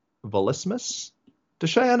Velismus. Does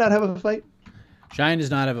Cheyenne not have a fight? Cheyenne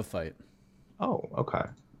does not have a fight. Oh, okay.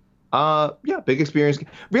 Yeah, big experience.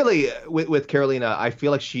 Really, with Carolina, I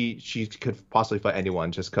feel like she could possibly fight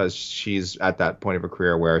anyone just because she's at that point of her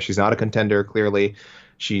career where she's not a contender. Clearly,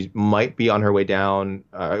 she might be on her way down,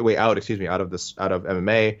 out of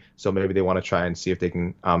MMA. So maybe they want to try and see if they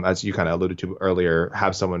can, as you kind of alluded to earlier,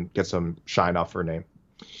 have someone get some shine off her name.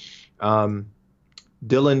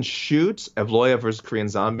 Dylan Schutz, Evloev versus Korean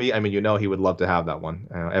Zombie. I mean, he would love to have that one.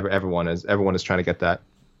 Everyone is trying to get that.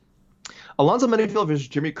 Alonzo Menifield versus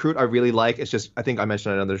Jimmy Crute, I really like. It's just, I think I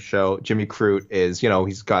mentioned on another show, Jimmy Crute is,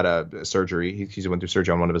 he's got a surgery. He's went through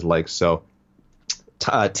surgery on one of his legs. So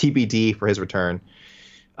TBD for his return.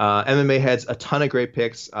 MMA heads, a ton of great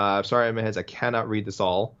picks. Sorry, MMA heads, I cannot read this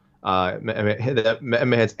all.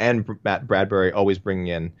 MMA heads and Matt Bradbury always bringing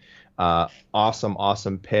in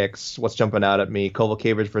awesome picks. What's jumping out at me?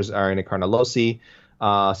 Kovalevich versus Ariane Carnelossi.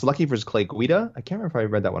 Selecki versus Clay Guida. I can't remember if I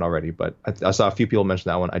read that one already, but I saw a few people mention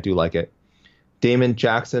that one. I do like it. Damon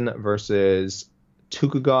Jackson versus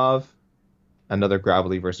Tukugov. Another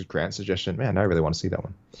Gravely versus Grant suggestion. Man, I really want to see that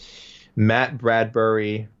one. Matt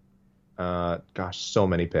Bradbury. So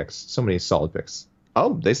many picks. So many solid picks.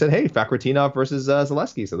 Oh, they said, hey, Fakhratinov versus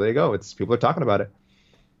Zaleski. So there you go. People are talking about it.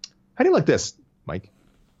 How do you like this, Mike?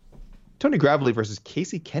 Tony Gravely versus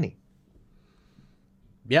Casey Kenny.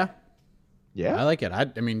 Yeah. Yeah? I like it. I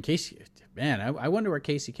mean, Casey, man, I wonder where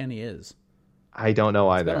Casey Kenny is. I don't know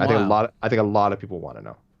either. I think a lot of people want to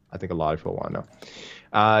know.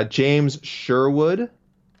 James Sherwood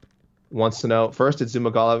wants to know, first, did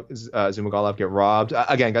Zhumagulov get robbed?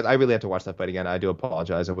 Again, guys, I really have to watch that fight again. I do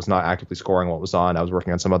apologize. I was not actively scoring what was on. I was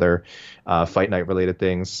working on some other fight night related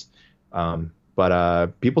things.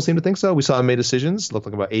 But people seem to think so. We saw him made decisions. Looked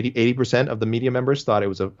like about 80% of the media members thought it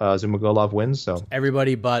was a Zhumagulov win. So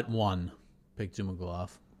everybody but one picked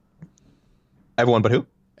Zhumagulov. Everyone but who?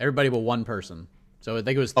 Everybody but one person. So I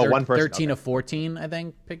think it was 13 of 14, I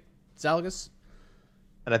think, picked Zalgas.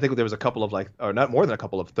 And I think there was a couple of or not more than a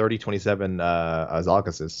couple of 30-27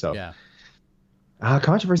 Zalgases. So yeah.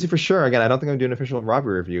 Controversy for sure. Again, I don't think I'm doing an official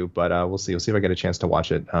robbery review, but we'll see. We'll see if I get a chance to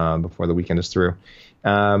watch it before the weekend is through.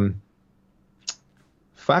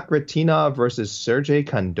 Fakhratinov versus Sergey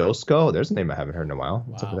Kondosko. There's a name I haven't heard in a while.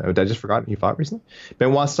 Wow. I just forgot he fought recently.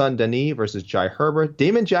 Benoit Saint-Denis versus Jai Herbert.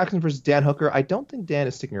 Damon Jackson versus Dan Hooker. I don't think Dan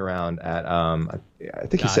is sticking around at. I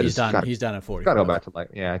think he said he's done. He's done at 40. Got to go back to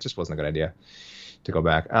it just wasn't a good idea to go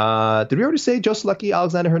back. Did we already say Joe Selecki,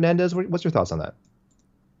 Alexander Hernandez? What's your thoughts on that?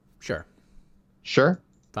 Sure. Sure.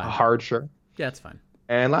 Fine. Hard sure. Yeah, it's fine.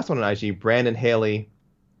 And last one on IG, Brandon Haley,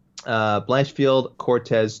 Blanchfield,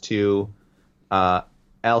 Cortez to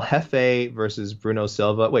El Jefe versus Bruno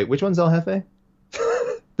Silva. Wait, which one's El Jefe?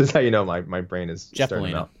 This is how you know my brain is Jeff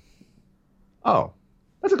starting Molina. out. Oh,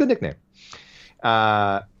 that's a good nickname.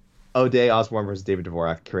 O'Day Osborne versus David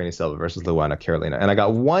Dvorak, Karine Silva versus Luana Carolina. And I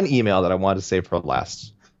got one email that I wanted to save for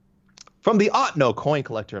last. From the Otno coin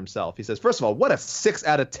collector himself. He says, first of all, what a 6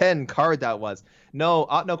 out of 10 card that was. No,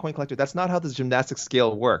 Otno coin collector, that's not how the gymnastics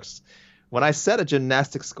scale works. When I set a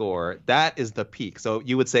gymnastics score, that is the peak. So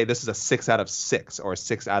you would say this is a 6 out of 6 or a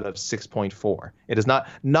 6 out of 6.4. It is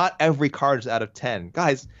not every card is out of 10.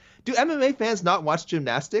 Guys, do MMA fans not watch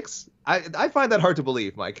gymnastics? I find that hard to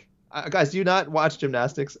believe, Mike. Guys, do you not watch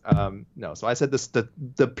gymnastics? No. So I said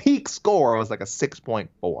the peak score was like a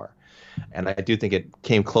 6.4. And I do think it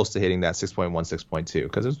came close to hitting that 6.1, 6.2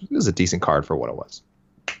 because it was a decent card for what it was.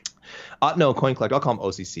 Otno Coin Collector, I'll call him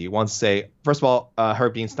OCC, wants to say, first of all,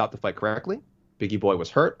 Herb Dean stopped the fight correctly. Biggie Boy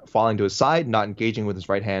was hurt, falling to his side, not engaging with his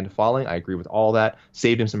right hand, falling. I agree with all that.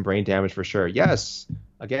 Saved him some brain damage for sure. Yes,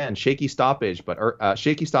 again, shaky stoppage,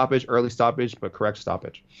 early stoppage, but correct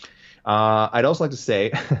stoppage. I'd also like to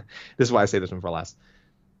say, this is why I say this one for last.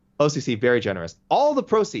 OCC, very generous. All the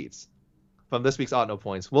proceeds from this week's Otno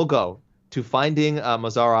points will go to finding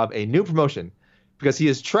Mazarov a new promotion because he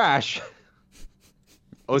is trash.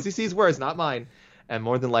 OCC's words, not mine. And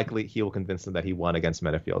more than likely, he will convince them that he won against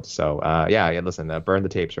Menifield. So, listen, burn the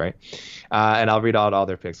tapes, right? And I'll read out all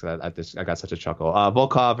their picks. I got such a chuckle.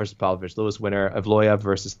 Volkov versus Pavlovich, Lewis winner. Evloev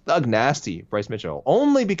versus Thug Nasty, Bryce Mitchell.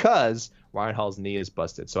 Only because Ryan Hall's knee is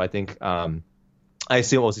busted. So I think, I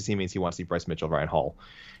assume OCC means he wants to see Bryce Mitchell, Ryan Hall.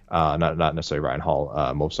 Not necessarily Ryan Hall,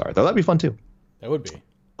 Mopsar. That'd be fun, too. That would be.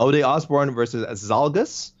 O'Day Osborne versus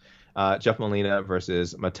Zalgas. Jeff Molina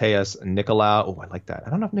versus Mateus Nicolau. Oh, I like that. I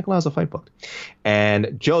don't know if Nicolau's a fight booked.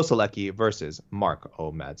 And Joe Selecki versus Mark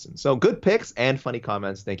O. Madsen. So good picks and funny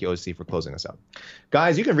comments. Thank you, OC, for closing us out.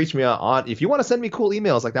 Guys, you can reach me on, if you want to send me cool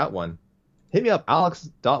emails like that one, hit me up,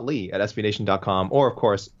 alex.lee@sbnation.com, or, of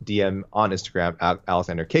course, DM on Instagram at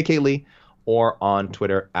AlexanderKKLee, or on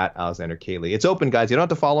Twitter at AlexanderKLee. It's open, guys. You don't have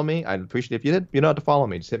to follow me. I'd appreciate it if you did. You don't have to follow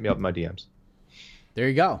me. Just hit me up in my DMs. There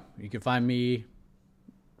you go. You can find me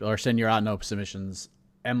or send your Otno submissions,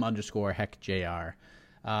 M_HeckJR.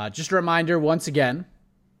 Just a reminder, once again,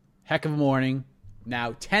 heck of a morning,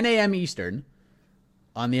 now 10 a.m. Eastern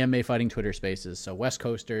on the MMA Fighting Twitter Spaces. So West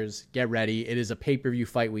Coasters, get ready. It is a pay-per-view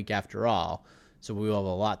fight week after all, so we will have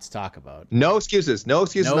a lot to talk about. No excuses. No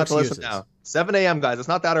excuses not to listen now. 7 a.m., guys. It's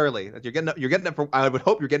not that early. You're getting up for, I would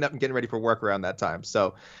hope you're getting up and getting ready for work around that time.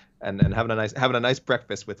 So and having a nice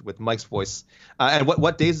breakfast with Mike's voice. And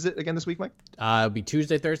what days is it again this week, Mike? It'll be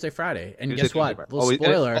Tuesday, Thursday, Friday. And Tuesday, guess what?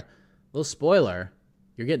 Thursday, Little spoiler.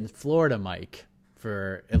 You're getting Florida Mike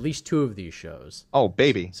for at least 2 of these shows. Oh,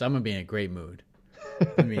 baby. So I'm going to be in a great mood.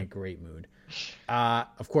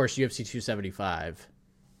 Of course, UFC 275,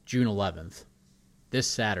 June 11th, this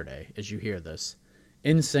Saturday, as you hear this,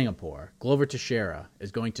 in Singapore. Glover Teixeira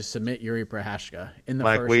is going to submit Yuri Prochazka in the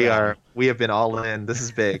first round. We have been all in. This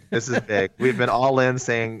is big. We've been all in,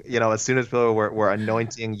 saying, as soon as we're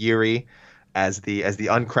anointing Yuri as the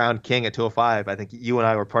uncrowned king at 205. I think you and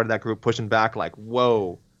I were part of that group pushing back, like,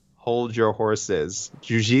 whoa, hold your horses.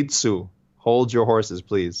 Jiu-jitsu, hold your horses,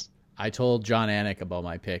 please. I told John Anik about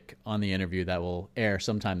my pick on the interview that will air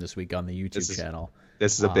sometime this week on the YouTube channel.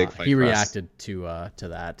 This is a big fight. He reacted to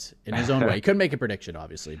that in his own way. He couldn't make a prediction,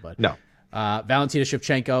 obviously, but no. Valentina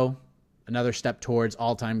Shevchenko, another step towards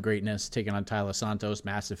all-time greatness, taking on Taila Santos,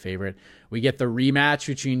 massive favorite. We get the rematch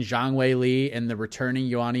between Zhang Weili and the returning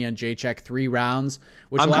Joanna Jędrzejczyk, 3 rounds.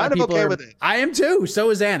 Which I'm kind of okay with it. I am too. So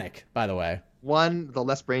is Anik, by the way. 1, the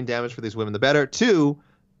less brain damage for these women, the better. 2,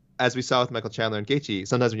 as we saw with Michael Chandler and Gaethje,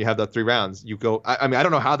 sometimes when you have the 3 rounds, you go. I mean, I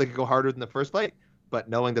don't know how they could go harder than the first fight, but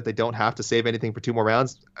knowing that they don't have to save anything for 2 more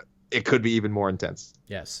rounds, it could be even more intense.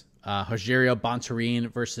 Yes. Rogerio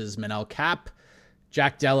Bontorin versus Manel Kape.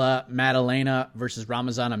 Jack Della Maddalena versus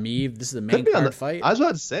Ramazan Emeev. This is the main card fight. I was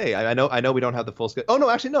about to say, I know we don't have the full schedule. Oh no,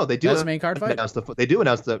 actually no, they do. That's the main card fight. They do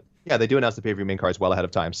announce the pay-per-view main cards well ahead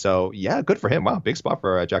of time. So yeah, good for him. Wow, big spot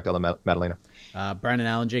for Jack Della Maddalena. Brandon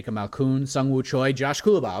Allen, Jacob Malkoon, Sungwoo Choi, Josh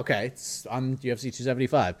Kulaba. Okay, it's on UFC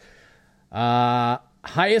 275. Hayaser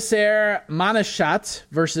Manashat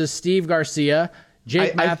versus Steve Garcia.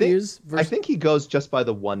 Jake Matthews. I think he goes just by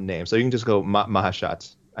the one name, so you can just go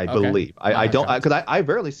Mahashat. I believe. I don't, because I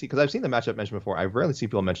rarely see, because I've seen the matchup mentioned before. I rarely see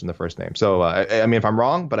people mention the first name. So I mean, if I'm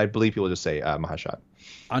wrong, but I believe people just say Mahashat.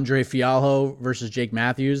 Andre Fialho versus Jake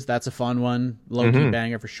Matthews. That's a fun one. Low-key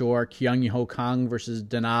banger for sure. Kyung Ho Kang versus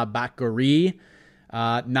Dana Bakary.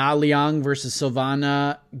 Na Liang versus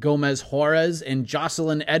Silvana Gomez Juarez and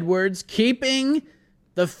Jocelyn Edwards, keeping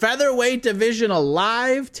the featherweight division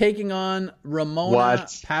alive, taking on Ramona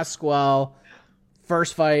Pascual.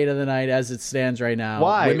 First fight of the night as it stands right now.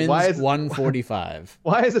 Why? Women's Why is 145.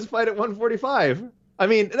 Why is this fight at 145? I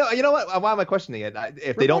mean, no, you know what? Why am I questioning it?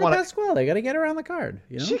 If they don't want to, Pascual, they got to get her on the card.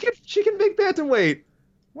 You know? She can make bantamweight.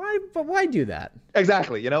 Why? But why do that?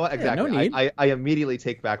 Exactly. You know what? Exactly. Yeah, no need. I immediately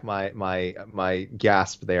take back my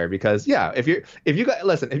gasp there, because yeah, if you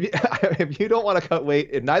don't want to cut weight,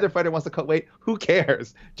 if neither fighter wants to cut weight, who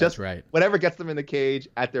cares? Just That's right. Whatever gets them in the cage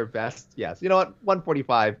at their best. Yes. You know what?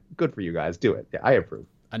 145. Good for you guys. Do it. Yeah, I approve.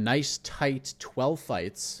 A nice tight 12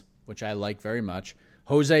 fights, which I like very much.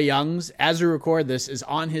 Jose Youngs, as we record this, is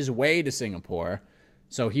on his way to Singapore.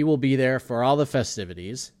 So he will be there for all the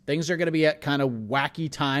festivities. Things are going to be at kind of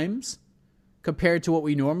wacky times compared to what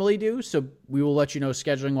we normally do. So we will let you know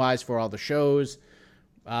scheduling-wise for all the shows.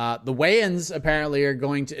 The weigh-ins apparently are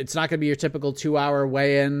going to... It's not going to be your typical 2-hour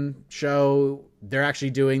weigh-in show. They're actually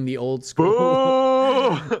doing the old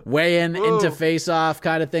school weigh-in into face-off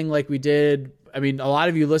kind of thing like we did. I mean, a lot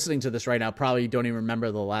of you listening to this right now probably don't even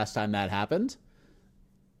remember the last time that happened.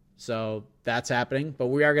 So that's happening, but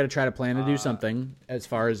we are going to try to plan to do something as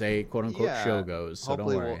far as a quote-unquote show goes, so don't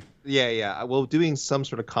worry. We're doing some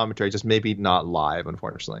sort of commentary, just maybe not live,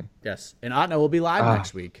 unfortunately. Yes, and Otno will be live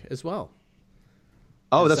next week as well.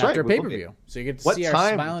 Oh, that's right. After pay-per-view, so you get to see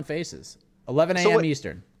our smiling faces. 11 a.m.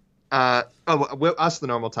 Eastern. Us the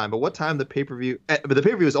normal time, but what time the pay-per-view... But the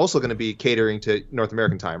pay-per-view is also going to be catering to North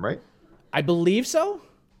American time, right? I believe so.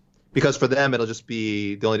 Because for them, it'll just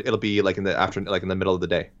be... It'll be like in the afternoon, like in the middle of the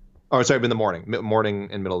day. Oh, sorry, in the morning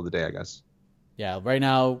and middle of the day, I guess. Yeah, right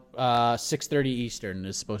now, 6:30 Eastern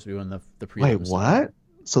is supposed to be when the prelims. Wait, what?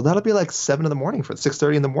 So that'll be like 7 in the morning for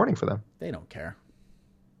 6:30 in the morning for them. They don't care.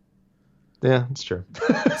 Yeah, it's true.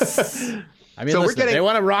 I mean, so listen, if they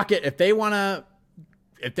want to rock it, if they want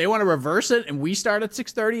to reverse it, and we start at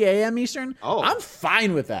 6:30 a.m. Eastern, I'm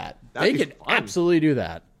fine with that. They could absolutely do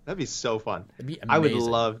that. That'd be so fun. That'd be amazing. I would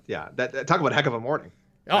love. Yeah, talk about a heck of a morning.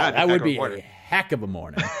 Oh, that would be a heck of a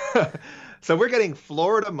morning. So we're getting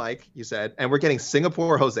Florida Mike, you said, and we're getting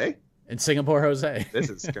Singapore Jose. And Singapore Jose. This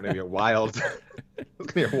is going to be a wild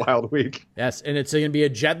week. Yes, and it's going to be a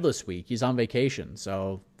Jedless week. He's on vacation,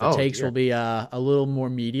 so the takes will be a little more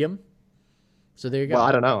medium. So there you go. Well,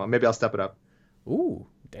 I don't know. Maybe I'll step it up. Ooh,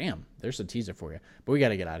 damn. There's a teaser for you. But we got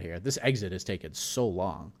to get out of here. This exit has taken so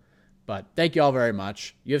long. But thank you all very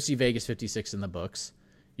much. UFC Vegas 56 in the books.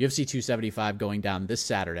 UFC 275 going down this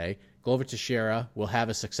Saturday. Glover Teixeira will have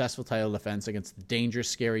a successful title defense against the dangerous,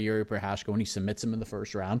 scary Yuri Prochazka when he submits him in the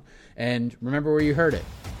first round. And remember where you heard it.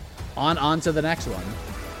 On to the next one.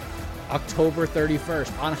 October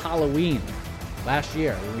 31st, on Halloween, last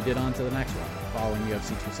year, when we did On to the next one, following UFC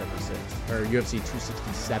 276, or UFC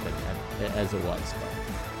 267 as it was.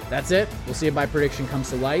 But that's it. We'll see if my prediction comes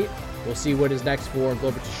to light. We'll see what is next for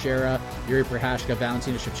Glover Teixeira, Yuri Prochazka,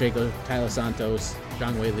 Valentina Shevchenko, Tyler Santos,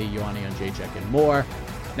 Zhang Weili, Joanna Jędrzejczyk, and more.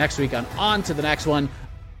 Next week on to the next one,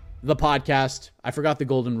 the podcast. I forgot the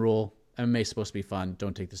golden rule. MMA is supposed to be fun.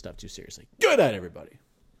 Don't take this stuff too seriously. Good night, everybody.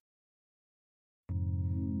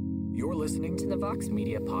 You're listening to the Vox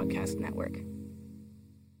Media Podcast Network.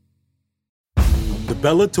 The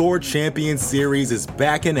Bellator Champion Series is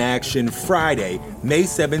back in action Friday, May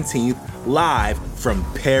 17th, live from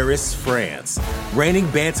Paris, France. Reigning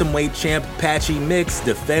bantamweight champ Patchy Mix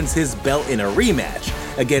defends his belt in a rematch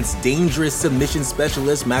against dangerous submission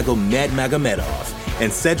specialist Magomed Magomedov.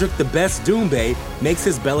 And Cedric the Best Doumbé makes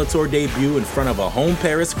his Bellator debut in front of a home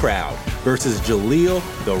Paris crowd versus Jaleel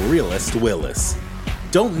the Realist Willis.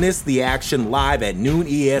 Don't miss the action live at noon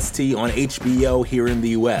EST on HBO here in the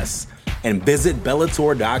US. And visit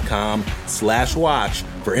Bellator.com/watch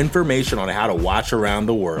for information on how to watch around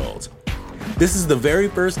the world. This is the very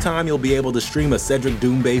first time you'll be able to stream a Cedric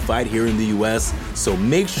Doumbé fight here in the US, so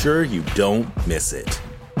make sure you don't miss it.